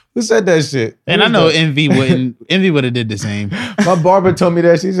 Who said that shit? And I know Envy wouldn't. Envy would have did the same. My barber told me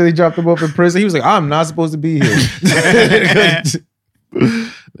that. She said he dropped him off in prison. He was like, I'm not supposed to be here.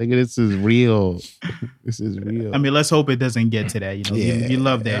 Like this is real. This is real. I mean, let's hope it doesn't get to that. You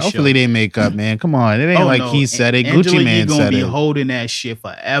love that Hopefully show. they make up, man. Come on, it ain't like he said it. Angela, Gucci Man you're gonna said be it. holding that shit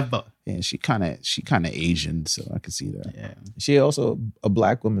forever. Yeah, she kind of Asian, so I can see that. Yeah. She also a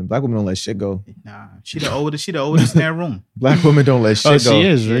black woman. Black women don't let shit go. Nah, she the oldest in that room. Black women don't let shit Oh, go. she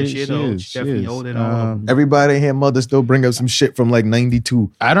is, Yeah, right? she old. She definitely older than all of them. Everybody in here, mother still bring up some shit from like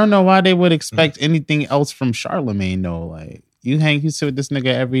 92. I don't know why they would expect anything else from Charlamagne though. Like you sit with this nigga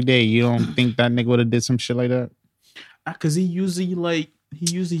every day. You don't think that nigga would have did some shit like that? Because he usually like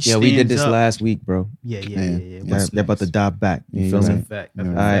He usually Yeah, we did stands this up. last week, bro. Yeah. Yeah, What's they're about to next? dive back. You Yeah, feel That's me? a fact. That's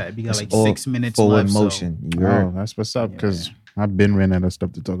a All right. fact. We got It's like all 6 minutes forward left. motion. You heard? Oh, that's what's up. Because I've been running out of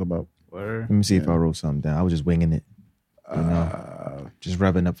stuff to talk about. Word. Let me see if I wrote something down. I was just winging it. You know, just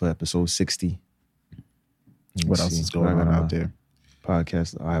revving up for episode 60. Let me What else see. is going What I on got out there?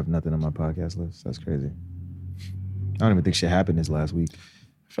 Podcast. I have nothing on my podcast list. That's crazy. I don't even think shit happened this last week.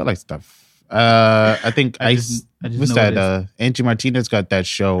 I feel like stuff. I think I Ice. just What's know that? Angie Martinez got that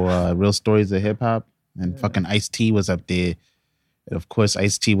show, Real Stories of Hip Hop, and fucking Ice-T was up there. And of course,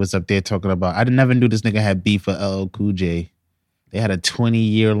 Ice-T was up there talking about. I never knew this nigga had beef with LL Cool J. They had a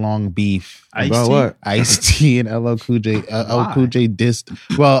 20-year-long beef. About what? Ice-T and LL Cool J. LL Cool J dissed.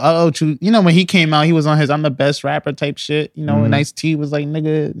 Well, LL Cool, you know, when he came out, he was on his "I'm the best rapper" type shit. You know, and Ice-T was like,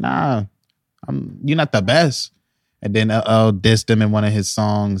 "Nigga, nah, you're not the best." And then LL dissed him in one of his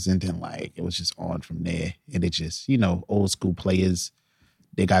songs, and then like it was just on from there. And it just, you know, old school players,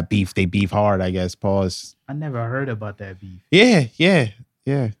 they got beef. They beef hard, I guess. Pause. I never heard about that beef. Yeah.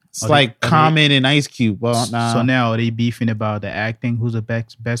 It's Are like they- Common and Ice Cube. Well, nah. So now are they beefing about the acting? Who's the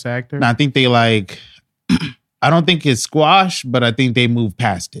best actor? Nah, I think they like. I don't think it's squash, but I think they moved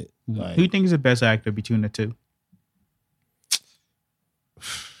past it. Like, Who do you think is the best actor between the two?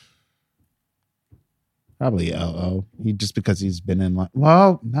 probably LL. He just because he's been in like.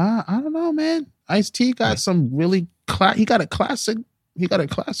 Well, nah, I don't know, man. Ice-T got some really. He got a classic.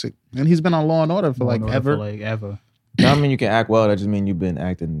 And he's been on Law and Order for like ever. ever. I mean, you can act well. That just mean you've been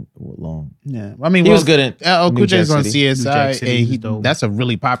acting long. Yeah, I mean, He was good in LL New Cool Jack J's on City. New Jack CSI, City and is dope. that's a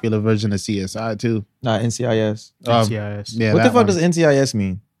really popular version of CSI too. NCIS. NCIS. Yeah, What the that fuck one. does NCIS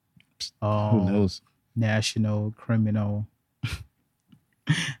mean? Who knows? National Criminal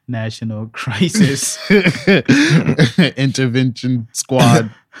National Crisis. Intervention Squad.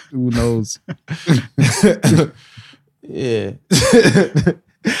 Who knows? Yeah.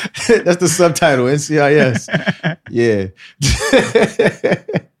 That's the subtitle, NCIS. Yeah.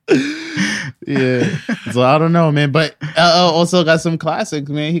 Yeah. So I don't know, man. But LL also got some classics,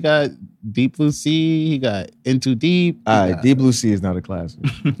 man. He got Deep Blue Sea. He got Into Deep. All right, Deep Blue Sea is not a classic.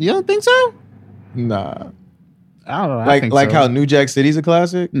 You don't think so? Nah. I don't know. I Like think like so. how New Jack City's a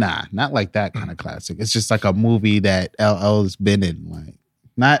classic? Nah, not like that kind of classic. It's just like a movie that LL's been in. Like,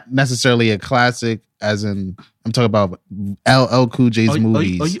 not necessarily a classic, as in I'm talking about LL Cool J's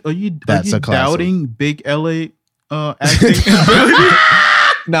movies. Are you That's a classic. doubting Big LA acting ability?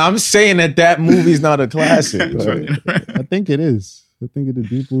 No, I'm saying that movie's not a classic. Like, I think it is. I think it is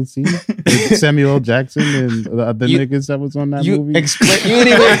Deep Blue Sea. With Samuel L. Jackson and the other You- niggas that was on that you movie. explain. You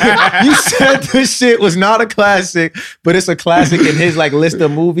didn't even. You said this shit was not a classic, but it's a classic in his like list of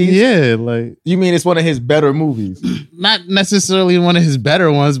movies. Yeah, like You mean it's one of his better movies? not necessarily one of his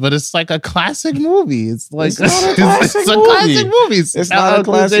better ones, but it's like a classic movie. It's like It's not a classic it's a movie. classic movie. It's not a LL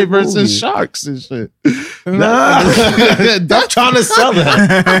Cool J classic versus movie. Sharks and shit. Nah, I'm trying to sell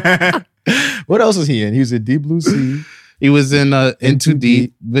that. What else was he in? He was in Deep Blue Sea. He was in Into Deep.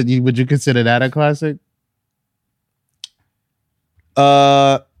 Deep. But would you consider that a classic?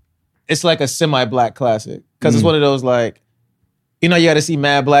 It's like a semi-black classic because it's one of those like, you know, you got to see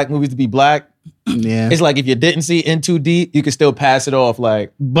mad black movies to be black. Yeah. It's like if you didn't see In Too Deep, you can still pass it off.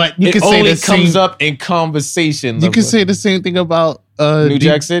 Like But you it can say only the comes same, up in conversation. You can say the same thing about New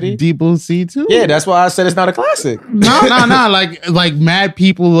Jack City? Deep Blue Sea too. Yeah, that's why I said it's not a classic. no. Like mad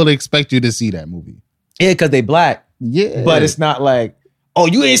people will expect you to see that movie. Yeah, because they black, Yeah, but it's not like, oh,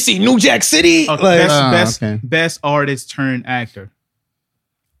 you ain't see New Jack City. Okay, Like, okay. best artist turned actor.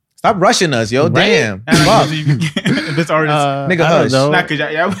 stop rushing us, yo. Right? Damn, I don't know fuck. if you- best artist. Nigga, I hush. don't know. Not 'cause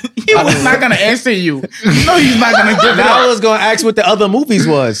he was not gonna answer you. You know he's not gonna give it Now I up. was gonna ask what the other movies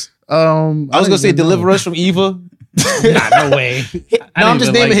was. I was gonna say Deliver Us from Evil. Nah, no way. No, I'm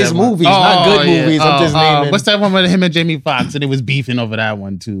just naming his movies, not good movies. I'm just naming. What's that one with him and Jamie Foxx? And it was beefing over that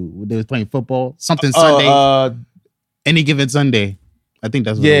one too. They was playing football. Something Sunday. Any Given Sunday. I think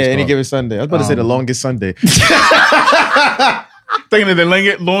that's what it Yeah, was Any called. Given Sunday. I was about to say The Longest Sunday. Thinking of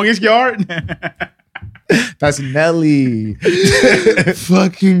the longest yard. That's Nelly.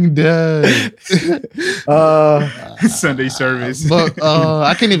 Fucking dead. Sunday service. But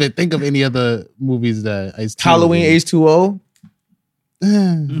I can't even think of any other movies that I still Halloween H2O.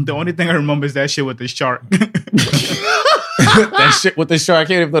 The only thing I remember is that shit with the shark. That shit with the shark. I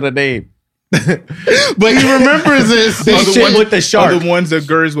can't even know the name. But he remembers this. The shit with the shark. Are the ones the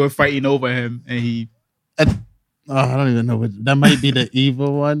girls were fighting over him, and he. I don't even know what that might be the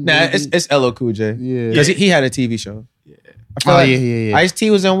evil one. Nah, maybe? it's LL Cool J. Yeah. Because he had a TV show. I feel Oh, like yeah. Ice-T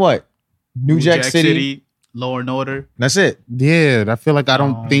was in what? New Jack City. Law and Order. That's it. Yeah, I feel like I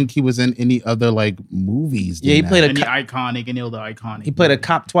don't think he was in any other like movies. Yeah, he played Any other iconic. He played a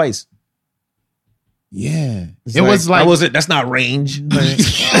cop twice. Yeah, It was like that's not Range.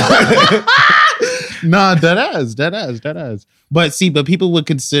 Nah, that ass. But people would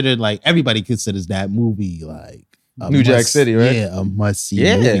consider like everybody considers that movie like New Jack City, right? Yeah, a must see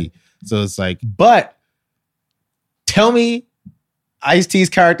Yeah. movie. So it's like But tell me Ice-T's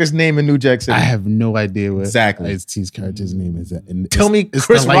character's name in New Jack City. I have no idea what Exactly. Ice-T's character's name is. And Tell me it's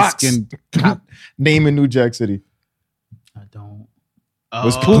Chris the Rock's light-skinned cop name in New Jack City. I don't.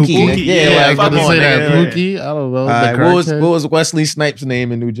 Was Pookie. Yeah, Yeah, like, I come was on, gonna say that. nigga. Pookie. I don't know. All right, The what was Wesley Snipes'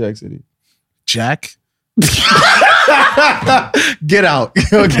 name in New Jack City? Jack? Get out.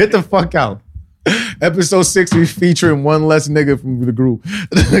 Yo, get the fuck out. Episode 6, we featuring one less nigga from the group.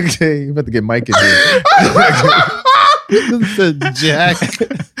 Okay, you about to get Mike in here. Jack.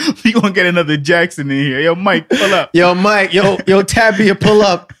 We gonna get another Jackson in here. Yo, Mike, pull up. Yo, Mike, yo, Tabby, pull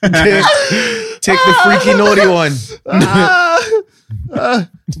up. Take the freaky naughty one.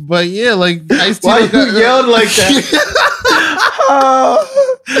 But yeah, like Ice-T. Why you yelled like that?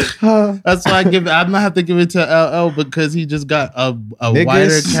 That's why I'm gonna have to give it to LL because he just got a Niggas wider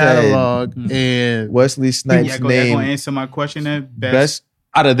said- catalog and Wesley Snipes' Yeah, y'all name. gonna answer my question then? Best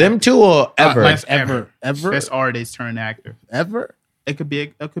out of them two or ever? Best ever. Best artist turned actor. ever. It could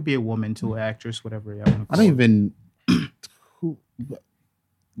be a woman to an actress, whatever y'all want to I call don't even who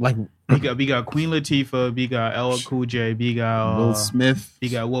like We got Queen Latifah, we got LL Cool J, we got Will Smith, we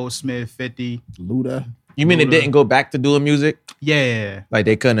got Will Smith, 50. Luda. You mean it didn't go back to doing music? Yeah. Like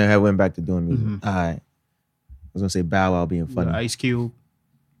they couldn't have went back to doing music. Mhm. All right. I was gonna say Bow Wow being funny. Ice Cube.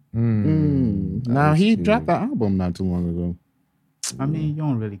 Now he dropped the album not too long ago. I mean, you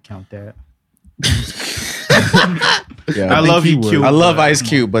don't really count that. Yeah, I love you, Cube. I love but Ice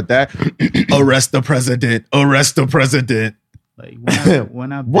Cube, but that arrest the president, arrest the president. Like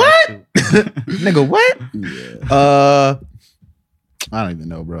when I What? Nigga, what? Yeah. I don't even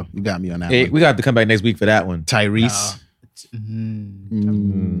know, bro. You got me on that Hey, one. we got to come back next week for that one. Tyrese.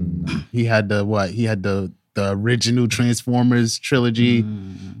 Mm. He had the what? He had the original Transformers trilogy.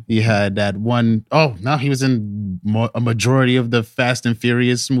 He had that one oh no, he was in a majority of the Fast and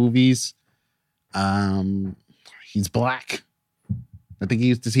Furious movies. He's black. I think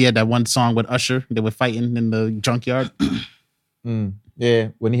he had that one song with Usher. They were fighting in the junkyard. Yeah,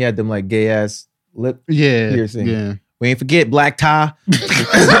 when he had them like gay ass lip Yeah, piercing. yeah. We ain't forget Black Tie.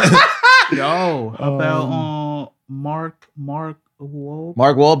 Yo, about Mark Wahlberg.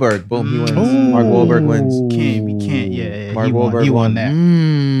 Mark Wahlberg. Boom, he wins. Ooh. Mark Wahlberg wins. We can't. Yeah, Mark he won. Wahlberg He won won. that.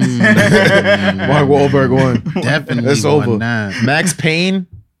 Mark Wahlberg won. Definitely It's won over. that. Max Payne,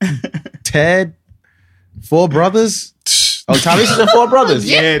 Ted, Four Brothers. Oh, Tyrese is in Four Brothers.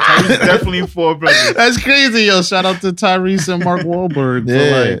 Yeah, Tyrese definitely 4 brothers. That's crazy, yo. Shout out to Tyrese and Mark Wahlberg Yeah.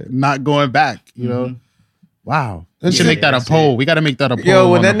 for like not going back, you know? Wow. We should Yeah, make that a that's poll. We got to make that a poll. Yo,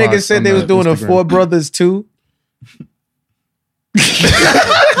 when on that the nigga box- said on they the was doing a Instagram. Four Brothers too.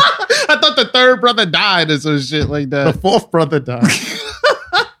 I thought the third brother died or some shit like that. fourth brother died.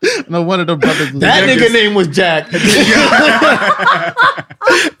 No, one of the brothers. was That the nigga youngest. name was Jack.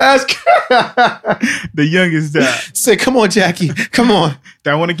 That's The youngest died. say, come on, Jackie, come on.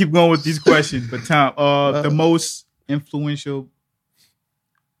 I want to keep going with these questions, but Tom, the most influential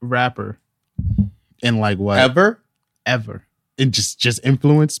rapper And like what? Ever? ever. And just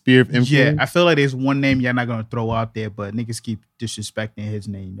influence, sphere of influence. Yeah, I feel like there's one name y'all not gonna throw out there, but niggas keep disrespecting his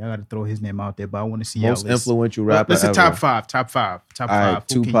name. Y'all gotta throw his name out there, but I want to see y'all Most list. influential rapper Let's say ever. top five. All right, Who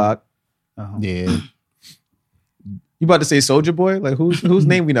can you- Tupac. Yeah. You about to say Soldier Boy? Like whose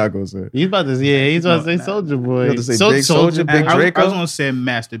name we not gonna say? He's about to say You Soldier Boy. about to say Big Soulja, Big I Draco? was gonna say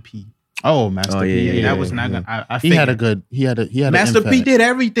Master P. Oh, Master Oh, P. yeah, that was not gonna. I He had a figured. good. He had an Master P impact. did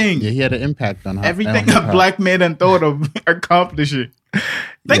everything. Yeah, he had an impact on how Everything on a black man done thought of accomplishing.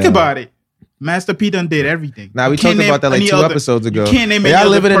 Think Yeah. about it. Master P done did everything. Nah, we You can't talked about name that like any 2 other- episodes ago. You can't name any Y'all other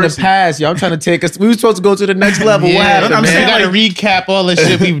living in the person. past. Y'all trying to take us. We were supposed to go to the next level. What Yeah, happened, I'm man? saying, We gotta like- recap all the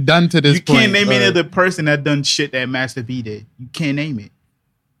shit we've done to this You point. can't name any other person that done shit that Master P did. You can't name it.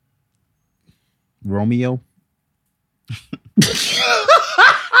 Romeo.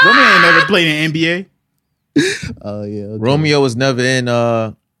 Romeo ain't never played in NBA. Oh yeah. okay. Romeo was never in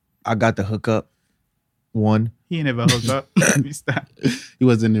I Got the Hookup 1. He ain't never hooked up. Let me stop. He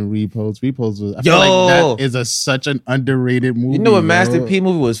wasn't in Repos. Repos was. I Yo! feel like that is such an underrated movie. You know what yo. Master P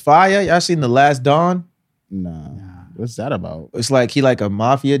movie was fire? Y'all seen The Last Dawn? Nah. What's that about? It's like he like a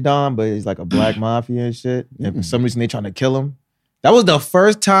mafia don, but he's like a black mafia and shit. And for some reason they trying to kill him. That was the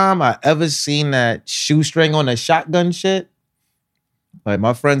first time I ever seen that shoestring on a shotgun shit. Like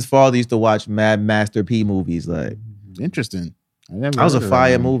my friend's father used to watch Mad Master P movies. Like Interesting. that was a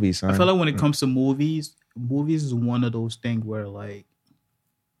fire movie, son. I feel like when it comes to movies is one of those things where like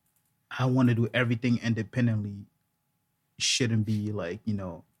I want to do everything independently. Shouldn't be like, you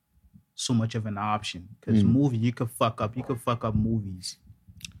know, so much of an option. Because movie, you could fuck up movies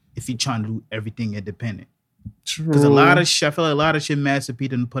if you're trying to do everything independent. True. Because a lot of shit, I feel like a lot of shit Master P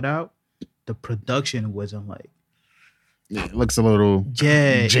didn't put out, the production wasn't like, it looks a little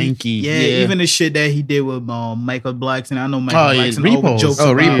janky. Yeah, even the shit that he did with Michael Blackson. I know Michael Blackson Repos. over jokes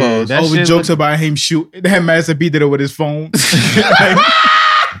Repos. about, over jokes about him shoot. That Master P did it with his phone.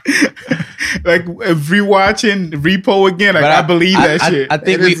 like rewatching Repo again, like I believe that shit. I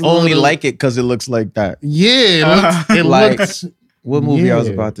think we only like it because it looks like that. Yeah, it looks. What movie I was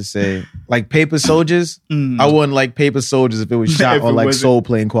about to say? Like Paper Soldiers. I wouldn't like Paper Soldiers if it was shot on like Soul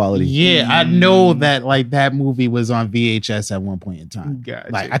Plane quality. Yeah, I know that like that movie was on VHS at one point in time.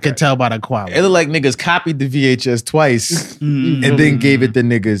 Gotcha, I could tell by the quality. It looked like niggas copied the VHS twice and then gave it to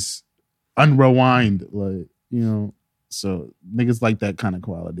niggas. Unrewind, like, you know. So niggas like that kind of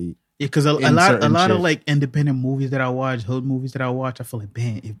quality. Yeah, because a lot of like independent movies that I watch, hood movies that I watch, I feel like,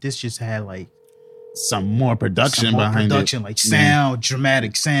 man, if this just had like some more production behind it, like sound,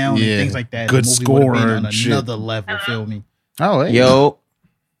 dramatic sound, and things like that. Good the movie score would've been on and shit. another level. Feel me? Oh, hey. Yo. All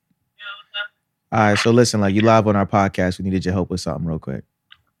right, so listen, like you live on our podcast. We needed your help with something real quick.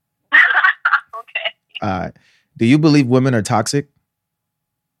 Okay. All right. Do you believe women are toxic?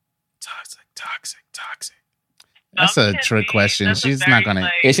 Toxic. That's a trick question. She's not gonna.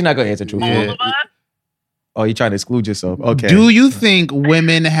 Yeah, she's not gonna answer truthfully. All of us? Oh, you trying to exclude yourself? Okay. Do you think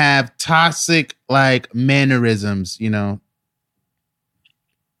women have toxic like mannerisms? You know,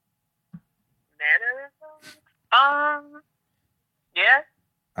 Mannerisms? Yeah.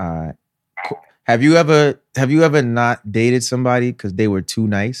 All right. Cool. Have you ever not dated somebody because they were too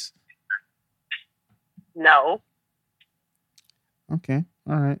nice? No. okay,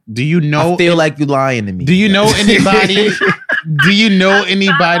 all right. Do you know? I feel like you lying to me. Do you know anybody? Do you know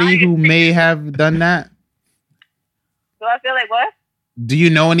anybody who may have done that? Do I feel like what? Do you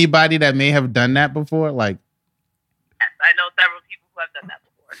know anybody that may have done that before? Like, Yes, I know several people who have done that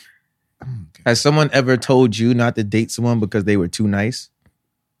before. Has someone ever told you not to date someone because they were too nice?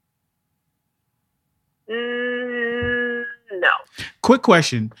 No. Quick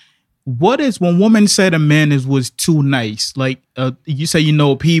question. What is when women said a man was too nice? Like you say, you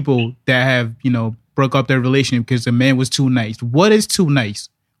know, people that have, you know, broke up their relationship because the man was too nice. What is too nice?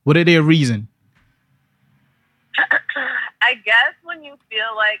 What are their reason? I guess when you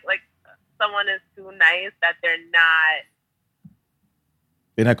feel like someone is too nice, that they're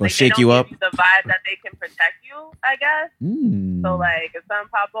not gonna like, shake they you don't up. give you the vibe that they can protect you, I guess. So like if something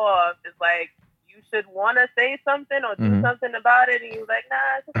pop off, it's like you should want to say something or do something about it, and you're like,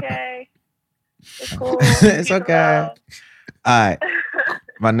 nah, it's okay, it's cool, It's keep it okay. around. All right.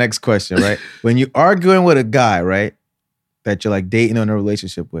 My next question, right? When you're arguing with a guy, right, that you're like dating or in a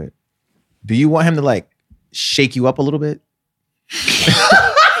relationship with, do you want him to like shake you up a little bit?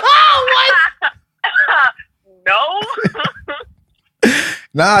 No.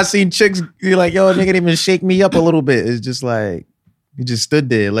 Nah, I seen chicks be like, yo, nigga didn't even shake me up a little bit. It's just like, he just stood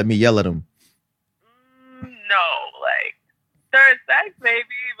there and let me yell at him. No, like during sex maybe,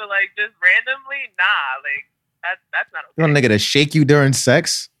 but like just randomly, nah, like that's not You okay. want a nigga to shake you during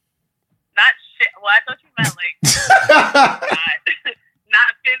sex? Not shit. Well, I thought you meant like not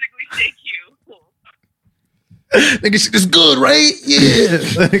physically shake you. Nigga, shit is good, right? Yeah.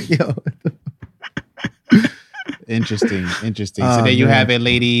 Like, yo. Interesting. So Oh, there you man. have it,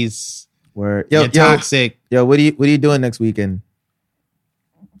 ladies. Word. You're toxic. Yo, what are you doing next weekend?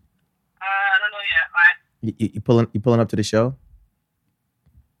 I don't know yet. You pulling up to the show? On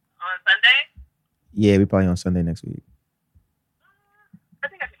Sunday, Yeah, we probably on Sunday next week. I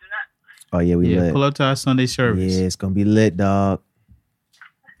think I can do that. Oh yeah, we lit. Pull up to our Sunday service. Yeah, it's gonna be lit, dog.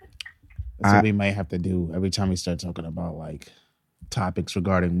 That's what we might have to do every time we start talking about like topics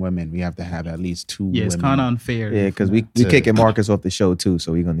regarding women. We have to have at least two Yeah, it's women kind of unfair. Yeah, because we To- kicking Marcus off the show too,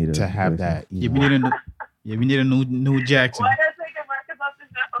 so we're gonna need to have that. Yeah, we need a new Jackson. Why does it get Marcus off the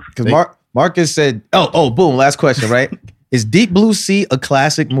show? Because Marcus said, "Oh, boom." Last question, right? Is Deep Blue Sea a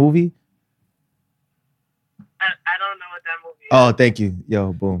classic movie? I don't know what that movie is. Oh, thank you.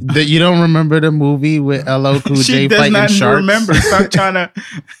 Yo, boom. You don't remember the movie with LL Cool J She does fighting not sharks? remember. Stop trying to.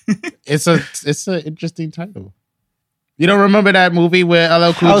 It's an interesting title. You don't remember that movie where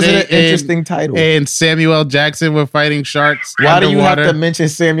LL Cool How is J it an interesting title? and Samuel L. Jackson were fighting sharks? Why do you have underwater? to mention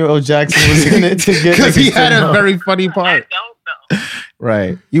Samuel L. Jackson was in it to get? Because he niggas to had a know? very funny I part. don't know.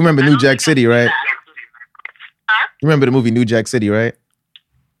 Right. You remember New Jack City, right? Huh? You remember the movie New Jack City, right?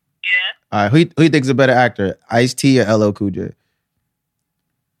 All right, who you think is a better actor, Ice-T or LL Cool J?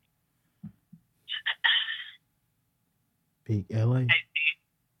 Big LA.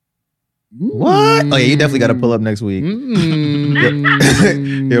 What? Oh yeah, you definitely got to pull up next week.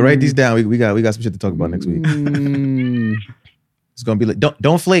 Yeah, write these down. We got some shit to talk about next week. It's gonna be like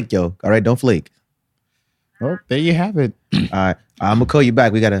don't flake, yo. All right, don't flake. Oh, there you have it. All right, I'm gonna call you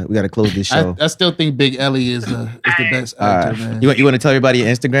back. We gotta close this show. I still think Big Ellie is the best All actor, right. man. You want to tell everybody your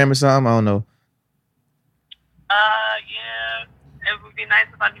Instagram or something? I don't know. Yeah. It would be nice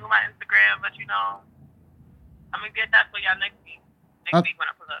if I knew my Instagram, but I'm gonna get that for y'all next week. Next week when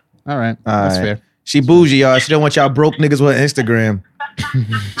I pull up. All right, All that's right. fair. She bougie, y'all. She don't want y'all broke niggas with Instagram.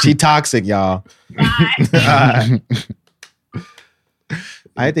 She toxic, y'all. Bye.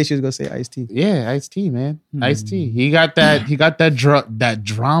 I think she was gonna say Ice-T. Yeah, Ice-T, man. Ice-T. He got that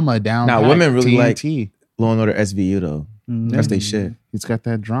drama down. Nah, pat. women really TNT. like Law and Order SVU though. That's they shit. He's got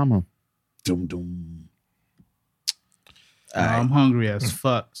that drama. Dum dum. All right. I'm hungry as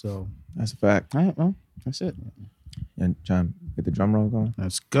fuck, so That's a fact. All right, well, that's it. And John, get the drum roll going.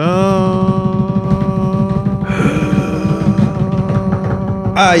 let's go.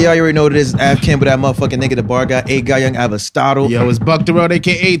 Y'all already know what it is. Av Campbell, that motherfucking nigga, the bar guy, A guy, young Aristotle. Yo, it's Buck Darrell,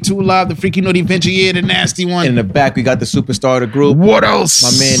 aka Too Live, the freaky naughty venture, yeah, the nasty one. In the back, we got the superstar of the group. What else?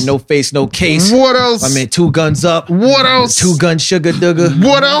 My man, No Face, No Case. What else? My man, Two Guns Up. What else? Two Gun Sugar Dugger.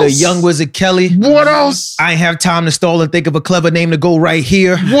 What else? The Young Wizard Kelly. What else? I ain't have time to stall and think of a clever name to go right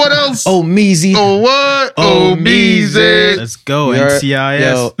here. What else? Oh, Meezy. Oh, what? Oh, Oh, Meezy. Let's go, You heard? NCIS.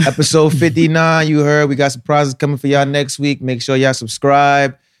 Yo, episode 59, you heard. We got surprises coming for y'all next week. Make sure y'all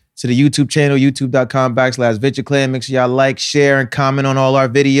subscribe to the YouTube channel, youtube.com/VentureClan. Make sure y'all like, share, and comment on all our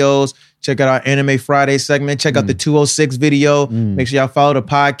videos. Check out our Anime Friday segment. Check out the 206 video. Make sure y'all follow the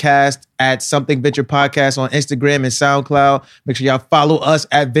podcast at Something Venture Podcast on Instagram and SoundCloud. Make sure y'all follow us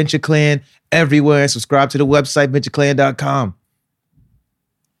at Venture Clan everywhere and subscribe to the website, ventureclan.com.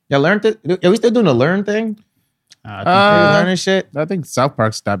 Y'all learned it? Are we still doing the learn thing? I Are we learning shit? I think South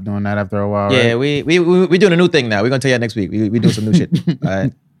Park stopped doing that after a while. Yeah, right? we doing a new thing now. We're gonna tell you next week. We doing some new shit. All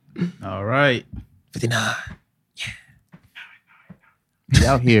right. All right. 59. We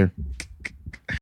out here.